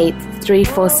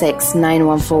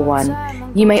 1-888-346-9141.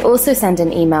 You may also send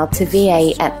an email to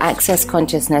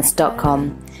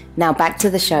va@accessconsciousness.com. Now back to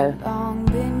the show.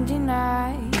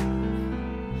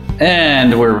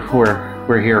 And we're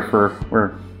here for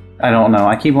I don't know.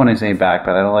 I keep wanting to say back,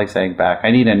 but I don't like saying back.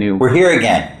 I need a new. We're here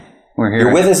again. We're here.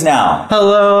 You're with us now.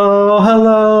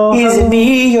 Hello. Is it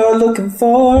me you're looking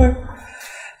for?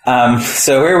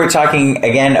 So here we're talking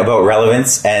again about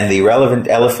relevance and the relevant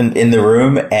elephant in the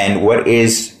room and what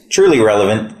is truly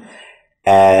relevant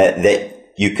that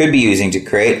you could be using to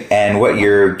create and what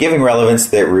you're giving relevance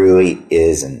that really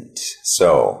isn't.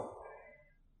 So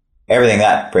everything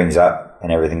that brings up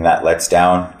and everything that lets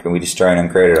down, can we destroy and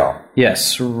uncreate it all?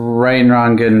 Yes, right and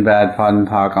wrong, good and bad, pod and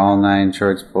pock, all nine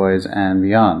shorts, boys, and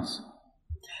beyonds.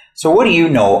 So what do you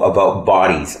know about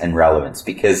bodies and relevance?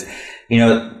 Because,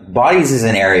 bodies is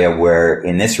an area where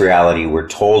in this reality we're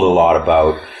told a lot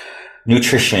about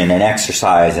nutrition and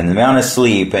exercise and the amount of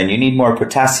sleep and you need more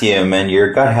potassium and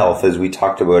your gut health as we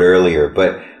talked about earlier.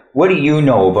 But what do you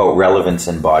know about relevance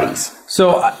in bodies?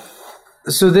 So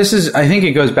this is, I think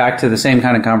it goes back to the same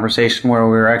kind of conversation where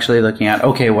we were actually looking at,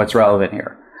 okay, what's relevant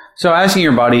here? So asking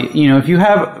your body, if you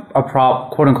have a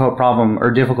quote unquote problem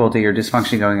or difficulty or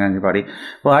dysfunction going on in your body,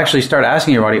 well, actually start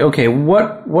asking your body, okay,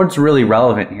 what's really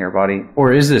relevant here, body?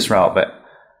 Or is this relevant?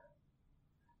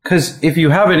 Because if you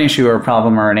have an issue or a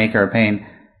problem or an ache or a pain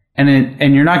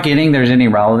and you're not getting there's any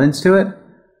relevance to it,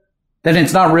 then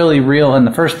it's not really real in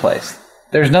the first place.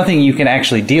 There's nothing you can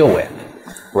actually deal with.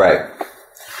 Right.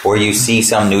 Or you see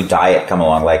some new diet come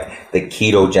along, like the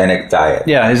ketogenic diet.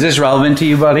 Yeah, is this relevant to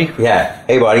you, buddy? Yeah.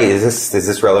 Hey, buddy, is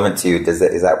this relevant to you? Is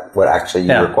that what actually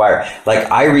you require? Like,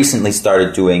 I recently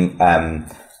started doing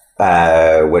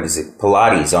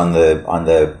Pilates on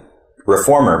the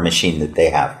reformer machine that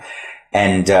they have,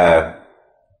 and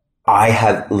I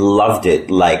have loved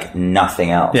it like nothing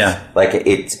else. Yeah. Like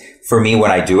it's for me when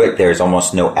I do it, there's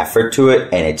almost no effort to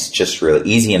it, and it's just really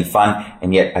easy and fun,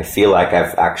 and yet I feel like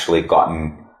I've actually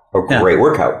gotten a great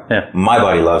workout. Yeah. My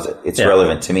body loves it. It's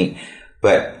relevant to me.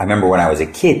 But I remember when I was a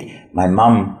kid, my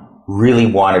mom really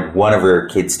wanted one of her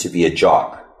kids to be a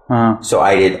jock. So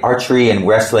I did archery and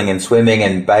wrestling and swimming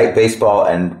and baseball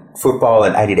and football,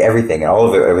 and I did everything. And all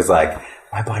of it, it was like,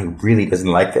 my body really doesn't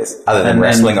like this, other than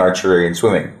wrestling, archery, and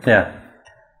swimming. Yeah.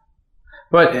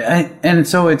 But, and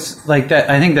so it's like that.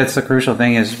 I think that's the crucial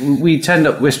thing is we tend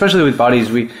to, especially with bodies,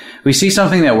 we see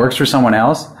something that works for someone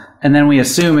else, and then we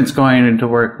assume it's going to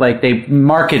work. Like they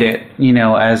market it,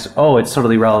 as, oh, it's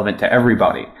totally relevant to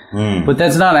everybody. But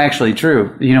that's not actually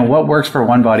true. What works for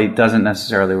one body doesn't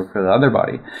necessarily work for the other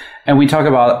body. And we talk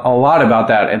about a lot about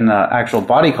that in the actual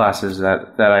body classes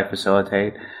that I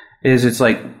facilitate. Is it's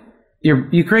like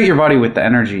you create your body with the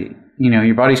energy.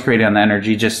 Your body's created on the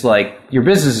energy, just like your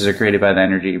businesses are created by the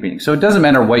energy you're being. So it doesn't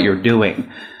matter what you're doing.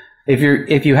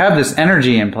 If you have this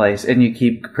energy in place and you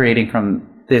keep creating from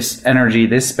this energy,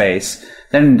 this space,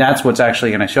 then that's what's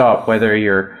actually going to show up, whether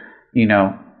you're,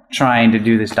 trying to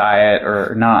do this diet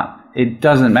or not. It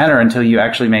doesn't matter until you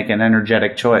actually make an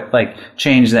energetic choice, like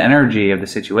change the energy of the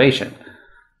situation.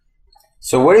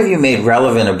 So what have you made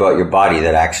relevant about your body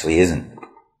that actually isn't?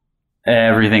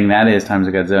 Everything that is times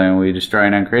a gazillion. We destroy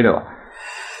and uncreate it all.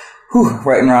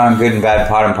 Right and wrong, good and bad,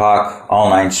 pot and pock, all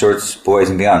nine shorts, boys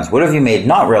and beyonds. What have you made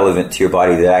not relevant to your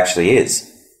body that actually is?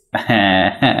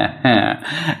 And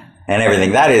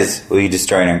everything that is, will you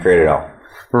destroy and uncreate it all?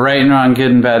 Right and wrong,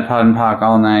 good and bad, pot and pock,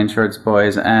 all nine shorts,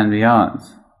 boys and beyonds.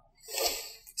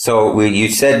 So you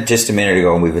said just a minute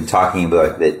ago, and we've been talking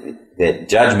about that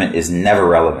judgment is never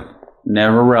relevant.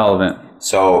 Never relevant.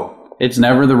 So it's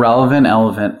never the relevant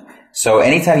elephant. So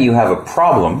anytime you have a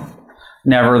problem,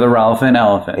 never the relevant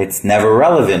elephant. It's never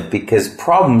relevant because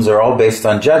problems are all based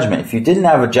on judgment. If you didn't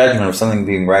have a judgment of something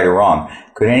being right or wrong,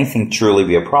 could anything truly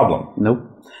be a problem?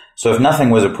 Nope. So if nothing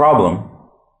was a problem,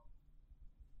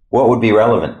 what would be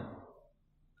relevant?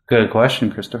 Good question,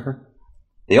 Christopher.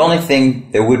 The only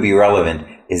thing that would be relevant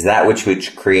is that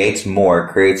which creates more,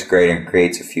 creates greater, and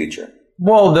creates a future.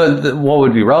 Well, the what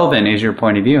would be relevant is your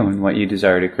point of view and what you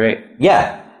desire to create.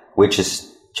 Yeah, which is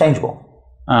changeable.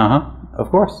 Of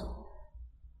course.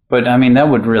 But, that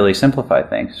would really simplify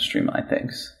things, streamline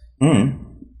things.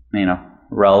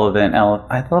 Relevant elephant.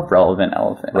 I love relevant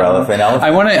elephant. Relevant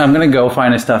elephant. I'm going to go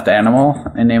find a stuffed animal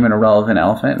and name it a relevant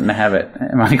elephant and have it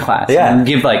in my class. Yeah. And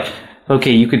give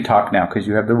okay, you can talk now because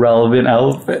you have the relevant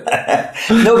elephant.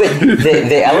 No, but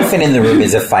the elephant in the room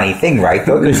is a funny thing, right?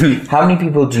 Because how many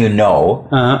people do you know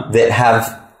that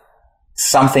have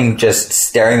something just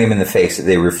staring them in the face that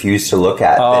they refuse to look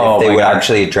at, that if they would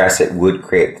actually address it would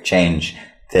create the change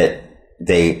that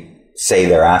they say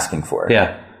they're asking for?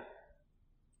 Yeah.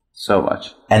 So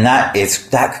much. And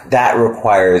that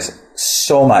requires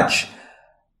so much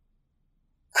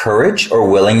courage or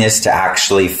willingness to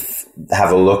actually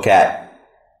have a look at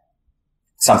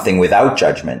something without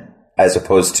judgment, as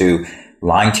opposed to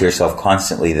lying to yourself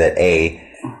constantly that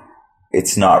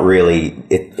it's not really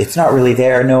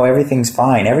there. No, everything's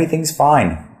fine.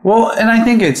 Well, and I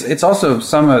think it's also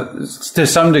to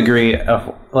some degree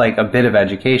of like a bit of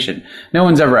education. No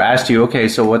one's ever asked you, okay,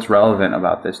 so what's relevant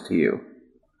about this to you?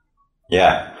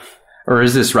 Yeah. Or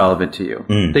is this relevant to you?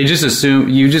 You just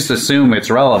assume it's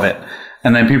relevant,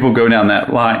 and then people go down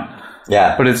that line.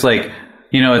 Yeah. But it's like,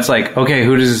 okay,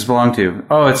 who does this belong to?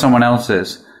 Oh, it's someone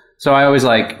else's. So I always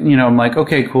I'm like,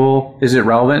 okay, cool. Is it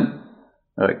relevant?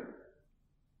 They're like,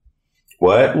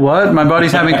 What? My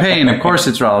body's having pain. Of course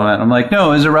it's relevant. I'm like,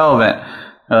 no, is it relevant?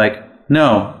 They're like,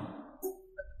 no.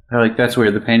 They're like, that's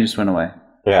weird. The pain just went away.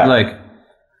 Yeah.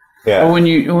 But when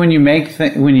you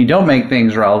don't make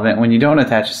things relevant, when you don't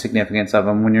attach a significance of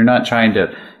them, when you're not trying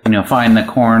to, find the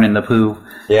corn in the poo,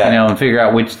 and figure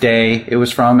out which day it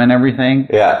was from and everything.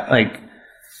 Yeah.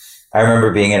 I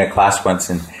remember being in a class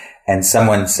once and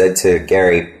someone said to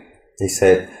Gary, they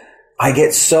said, I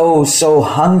get so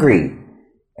hungry.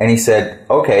 And he said,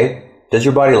 okay, does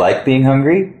your body like being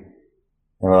hungry? And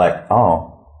we're like,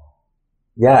 oh,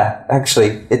 yeah,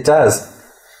 actually it does.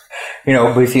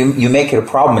 But if you make it a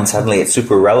problem and suddenly it's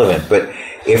super relevant, but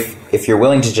if you're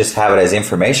willing to just have it as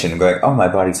information and going, oh, my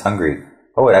body's hungry.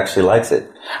 Oh, it actually likes it.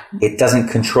 It doesn't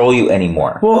control you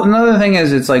anymore. Well, another thing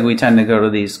is it's like we tend to go to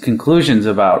these conclusions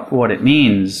about what it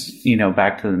means,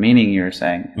 back to the meaning you were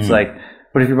saying. It's like,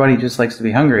 but if your body just likes to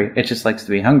be hungry, it just likes to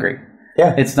be hungry.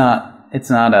 Yeah. It's not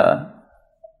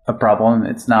a problem.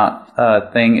 It's not a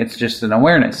thing. It's just an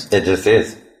awareness. It just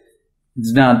is.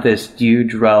 It's not this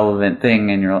huge relevant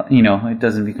thing, and it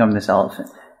doesn't become this elephant.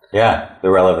 Yeah, the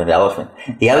relevant elephant.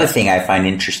 The other thing I find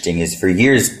interesting is for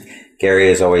years, Gary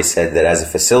has always said that as a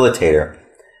facilitator,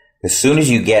 As soon as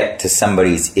you get to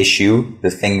somebody's issue, the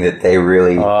thing that they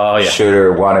really should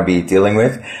or want to be dealing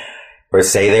with, or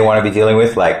say they want to be dealing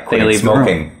with, like quitting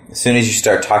smoking. As soon as you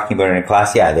start talking about it in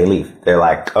class, they leave. They're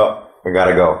like, oh, we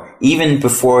gotta go. Even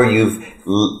before you've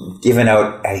given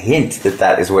out a hint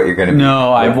that is what you're going to be.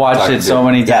 No, I've watched it so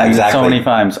many times. So many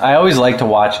times. I always like to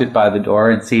watch it by the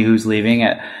door and see who's leaving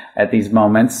at these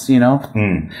moments,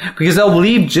 because they'll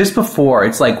leave just before.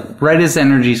 It's like right as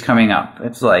energy's coming up.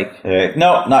 It's like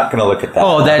no, not going to look at that.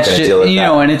 Oh, that's just,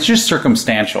 and it's just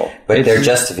circumstantial. But their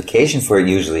justification for it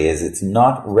usually is it's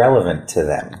not relevant to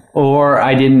them. Or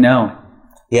I didn't know.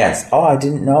 Yes. Oh, I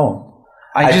didn't know.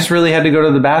 I just really had to go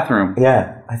to the bathroom.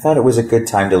 Yeah, I thought it was a good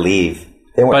time to leave.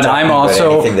 But I'm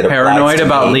also paranoid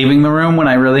about leaving the room when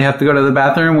I really have to go to the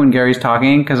bathroom when Gary's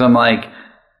talking, because I'm like,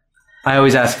 I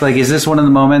always ask, like, is this one of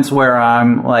the moments where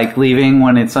I'm like leaving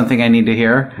when it's something I need to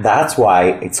hear? That's why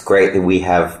it's great that we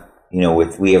have,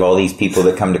 we have all these people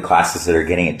that come to classes that are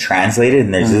getting it translated,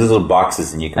 and there's these little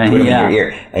boxes, and you can put them in your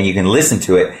ear, and you can listen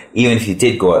to it, even if you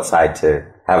did go outside to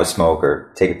have a smoke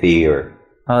or take a pee or.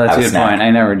 Oh, that's a good point. I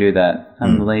never do that.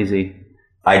 I'm lazy.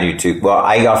 I do too. Well,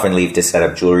 I often leave to set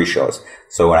up jewelry shows.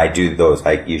 So when I do those,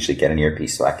 I usually get an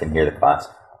earpiece so I can hear the class.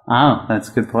 Oh, that's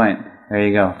a good point. There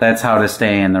you go. That's how to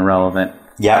stay in the relevant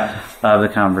of the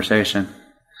conversation.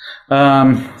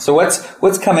 So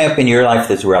what's coming up in your life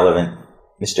that's relevant,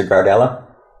 Mr. Gardella?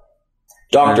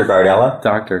 Dr. Gardella?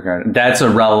 Dr. Gardella. That's a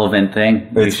relevant thing.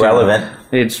 It's relevant.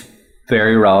 It's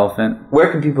very relevant.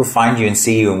 Where can people find you and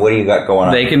see you, and what do you got going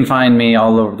on? They can find me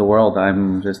all over the world.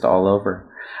 I'm just all over.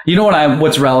 You know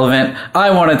what's relevant? I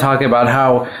want to talk about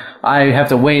how I have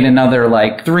to wait another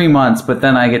 3 months, but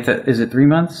then I get to, is it 3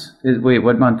 months? Wait,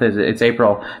 what month is it? It's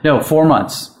April. No, 4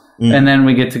 months. And then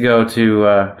we get to go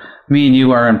to, me and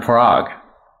you are in Prague.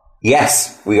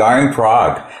 Yes, we are in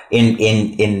Prague.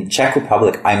 In Czech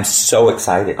Republic. I'm so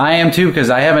excited. I am too, because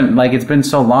I haven't, it's been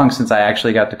so long since I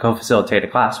actually got to co-facilitate a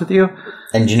class with you.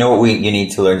 And do you know what you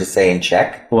need to learn to say in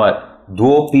Czech? What?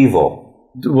 Duo pivo.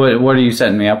 What are you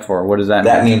setting me up for? What does that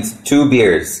mean? That means 2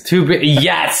 beers. 2 beers.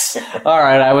 Yes! All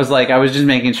right, I was just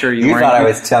making sure you weren't. You thought I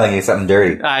was telling you something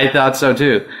dirty. I thought so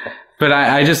too. But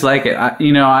I just like it.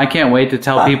 I can't wait to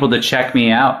tell people to check me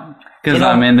out. Because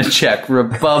I'm in the Czech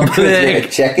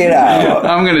Republic. Check it out.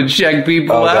 I'm going to check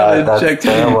people out. That's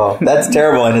terrible. That's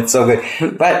terrible, and it's so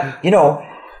good. But,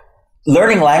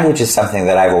 learning language is something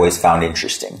that I've always found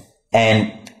interesting.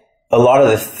 And a lot of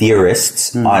the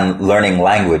theorists on learning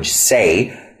language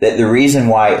say that the reason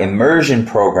why immersion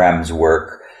programs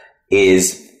work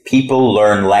is people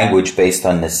learn language based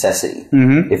on necessity.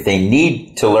 Mm-hmm. If they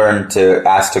need to learn to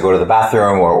ask to go to the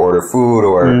bathroom or order food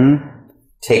or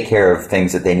take care of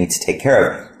things that they need to take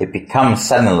care of, it becomes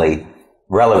suddenly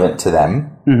relevant to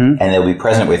them, and they'll be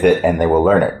present with it and they will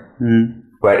learn it.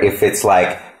 But if it's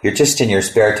like you're just in your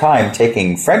spare time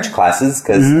taking French classes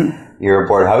because you're a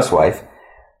bored housewife,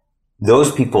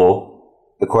 those people,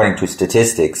 according to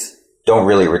statistics, don't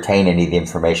really retain any of the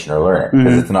information or learn it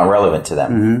because it's not relevant to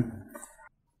them.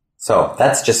 So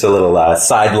that's just a little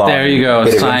sidelong. There you go,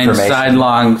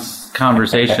 sidelong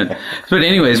conversation. But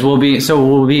anyways, we'll be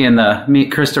in the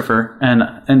meet Christopher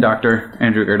and Dr.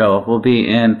 Andrew Gardella. We'll be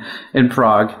in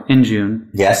Prague in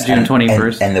June. Yes, June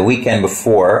 21st. And the weekend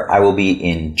before, I will be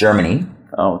in Germany.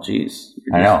 Oh, geez.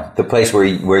 I know. The place where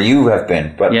you have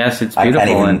been. But yes, it's beautiful. I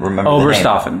can't even remember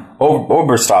Oberstdorfen.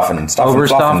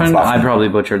 Oberstdorfen. I probably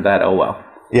butchered that. Oh, well.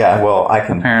 Yeah, well, I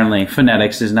can... Apparently,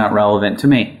 phonetics is not relevant to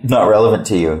me. Not relevant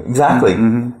to you. Exactly.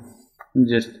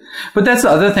 But that's the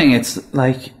other thing. It's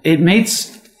like, it made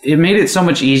it so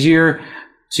much easier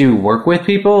to work with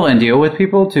people and deal with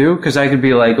people, too, because I could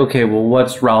be like, okay, well,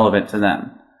 what's relevant to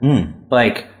them?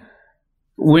 Like...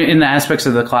 in the aspects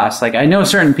of the class, I know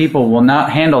certain people will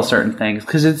not handle certain things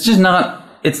because it's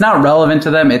not relevant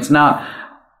to them. It's not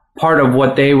part of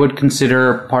what they would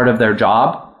consider part of their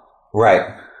job.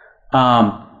 Right.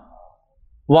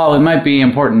 While it might be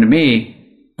important to me,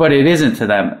 but it isn't to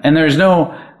them. And there's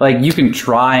no, you can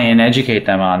try and educate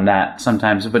them on that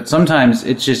sometimes, but sometimes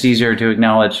it's just easier to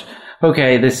acknowledge,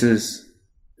 okay, this is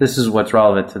what's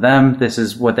relevant to them. This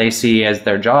is what they see as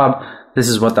their job. This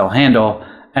is what they'll handle.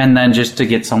 And then just to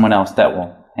get someone else that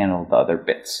will handle the other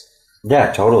bits.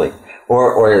 Yeah, totally.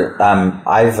 Or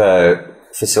I've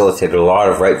facilitated a lot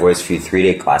of Right Voice for You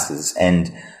 3-day classes, and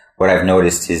what I've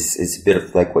noticed is a bit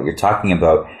of like what you're talking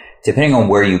about. Depending on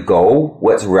where you go,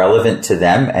 what's relevant to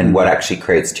them and what actually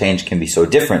creates change can be so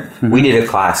different. We did a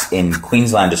class in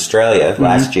Queensland, Australia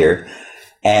last year,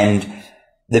 and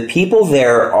the people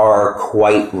there are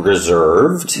quite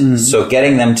reserved. So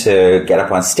getting them to get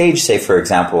up on stage, say, for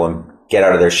example, and get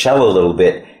out of their shell a little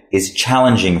bit is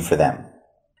challenging for them.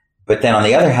 But then on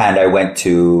the other hand, I went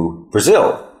to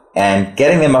Brazil. And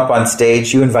getting them up on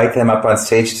stage, you invite them up on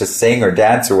stage to sing or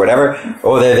dance or whatever.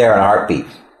 Oh, they're there in a heartbeat.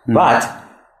 But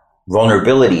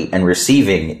vulnerability and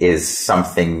receiving is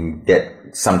something that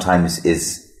sometimes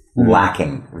is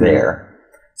lacking there.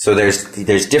 So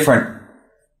there's different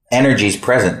energies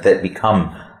present that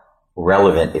become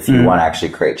relevant if you want to actually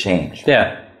create change.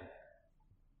 Yeah.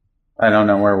 I don't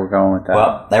know where we're going with that.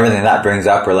 Well, everything that brings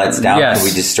up or lets down, Yes. can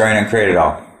we destroy and uncreate it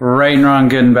all? Right and wrong,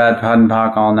 good and bad, POD and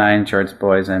POC, all 9 shorts,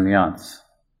 boys, and beyonds.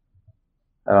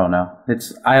 I don't know.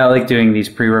 I like doing these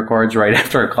pre-records right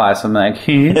after a class. I'm like,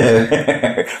 brain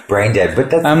dead. But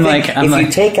that's the thing. If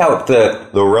you take out the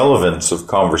relevance of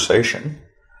conversation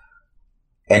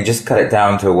and just cut it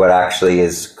down to what actually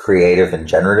is creative and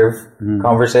generative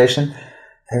conversation,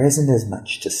 there isn't as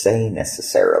much to say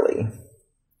necessarily.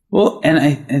 Well, and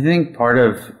I think part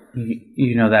of,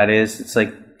 that is, it's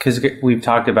like, because we've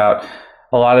talked about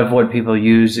a lot of what people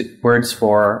use words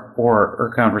for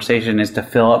or conversation is to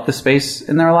fill up the space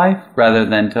in their life rather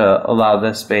than to allow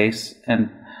the space and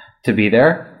to be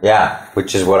there. Yeah,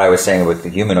 which is what I was saying with the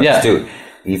humanoids too.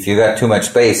 If you got too much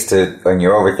space and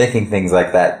you're overthinking things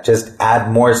like that, just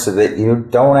add more so that you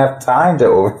don't have time to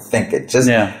overthink it. Just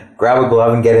grab a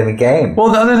glove and get in the game.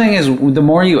 Well, the other thing is, the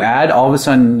more you add, all of a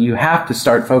sudden you have to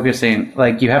start focusing.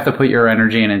 Like, you have to put your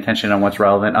energy and intention on what's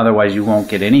relevant. Otherwise, you won't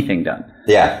get anything done.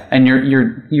 Yeah, and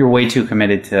you're way too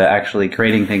committed to actually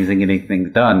creating things and getting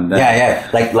things done. Like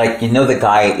the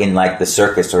guy in like the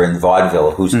circus or in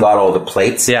vaudeville who's got all the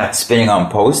plates spinning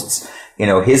on posts.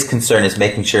 His concern is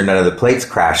making sure none of the plates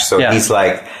crash. So he's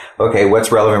like, okay,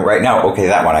 what's relevant right now? Okay,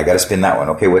 that one, I got to spin that one.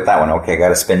 Okay, with that one, okay, I got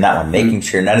to spin that one. Making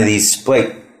sure none of these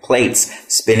plates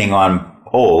spinning on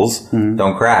poles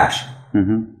don't crash.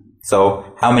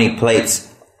 So how many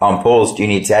plates on poles do you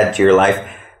need to add to your life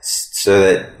so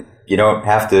that you don't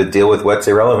have to deal with what's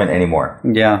irrelevant anymore?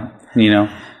 Yeah,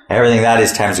 Everything that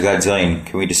is times a godzillion.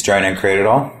 Can we destroy and uncreate it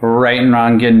all? Right and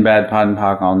wrong, good and bad, POD and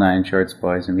POC, all 9 shorts,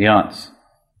 boys, and beyonds.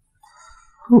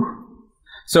 Whew.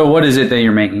 So what is it that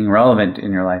you're making relevant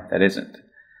in your life that isn't?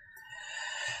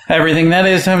 Everything that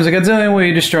is times a godzillion,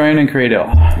 we destroy and uncreate it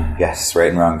all. Yes, right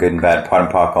and wrong, good and bad, POD and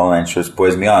POC, all 9 shorts,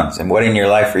 boys, and beyonds. And what in your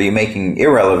life are you making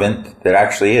irrelevant that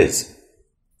actually is?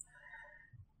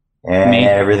 And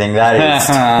everything that is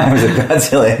times a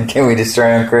godzillion, can we destroy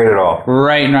and uncreate it all?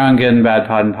 Right and wrong, good and bad,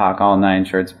 POD and POC, all 9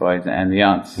 shorts, boys, and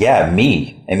beyonds. Yeah,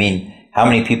 me. I mean, how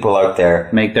many people out there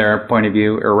make their point of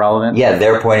view irrelevant? Yeah,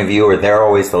 their point of view, or they're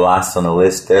always the last on the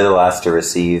list. They're the last to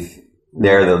receive.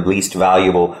 They're the least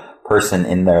valuable person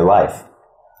in their life.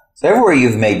 So everywhere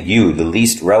you've made you the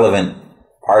least relevant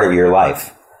part of your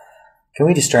life, can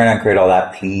we destroy and uncreate all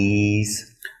that, please?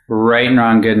 Right and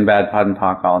wrong, good and bad, POD and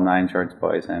POC, all 9 shorts,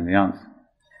 boys, and beyonds.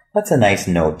 That's a nice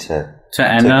note to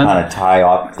end on. Kind of tie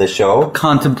up the show.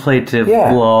 Contemplative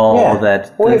lull.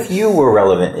 What if you were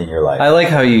relevant in your life? I like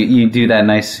how you do that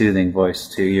nice soothing voice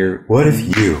to your... What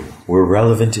if you were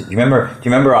relevant? Do you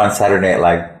remember on Saturday Night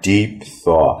Live, Deep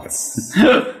Thoughts?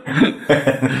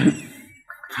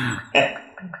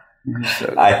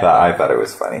 I thought it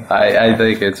was funny. I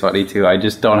think it's funny too. I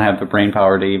just don't have the brain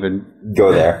power to even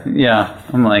go there. Yeah,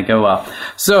 I'm like, oh well.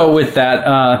 So with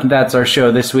that, that's our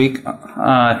show this week.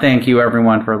 Thank you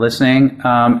everyone for listening.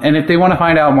 And if they want to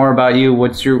find out more about you,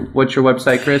 what's your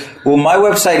website, Chris? Well, my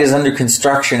website is under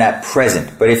construction at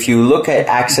present, but if you look at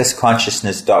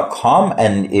accessconsciousness.com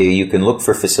and you can look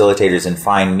for facilitators and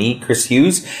find me, Chris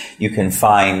Hughes, you can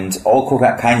find all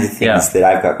kinds of things that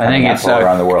I've got coming up all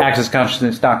around the world.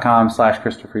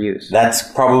 accessconsciousness.com/Christopher Hughes. That's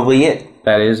probably it.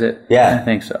 That is it. Yeah. I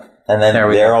think so. And then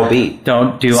there I'll be.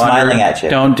 Don't do smiling at you.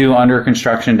 Don't do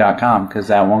underconstruction.com because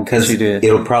that won't get you to.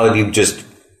 It'll probably be just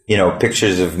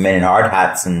pictures of men in hard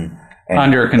hats and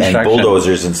under construction and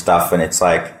bulldozers and stuff, and it's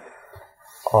like,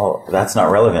 oh, that's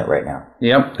not relevant right now.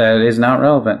 Yep, that is not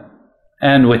relevant.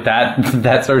 And with that,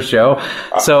 that's our show.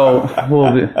 So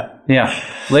we'll be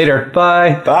later.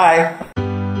 Bye. Bye.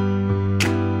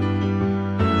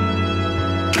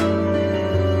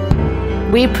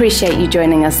 We appreciate you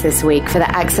joining us this week for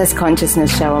the Access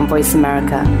Consciousness Show on Voice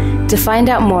America. To find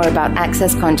out more about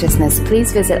Access Consciousness,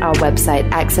 please visit our website,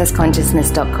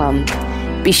 accessconsciousness.com.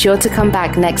 Be sure to come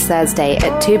back next Thursday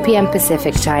at 2 p.m.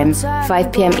 Pacific Time,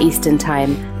 5 p.m. Eastern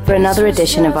Time, for another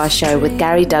edition of our show with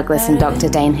Gary Douglas and Dr.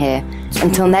 Dane here.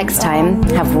 Until next time,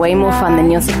 have way more fun than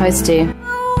you're supposed to.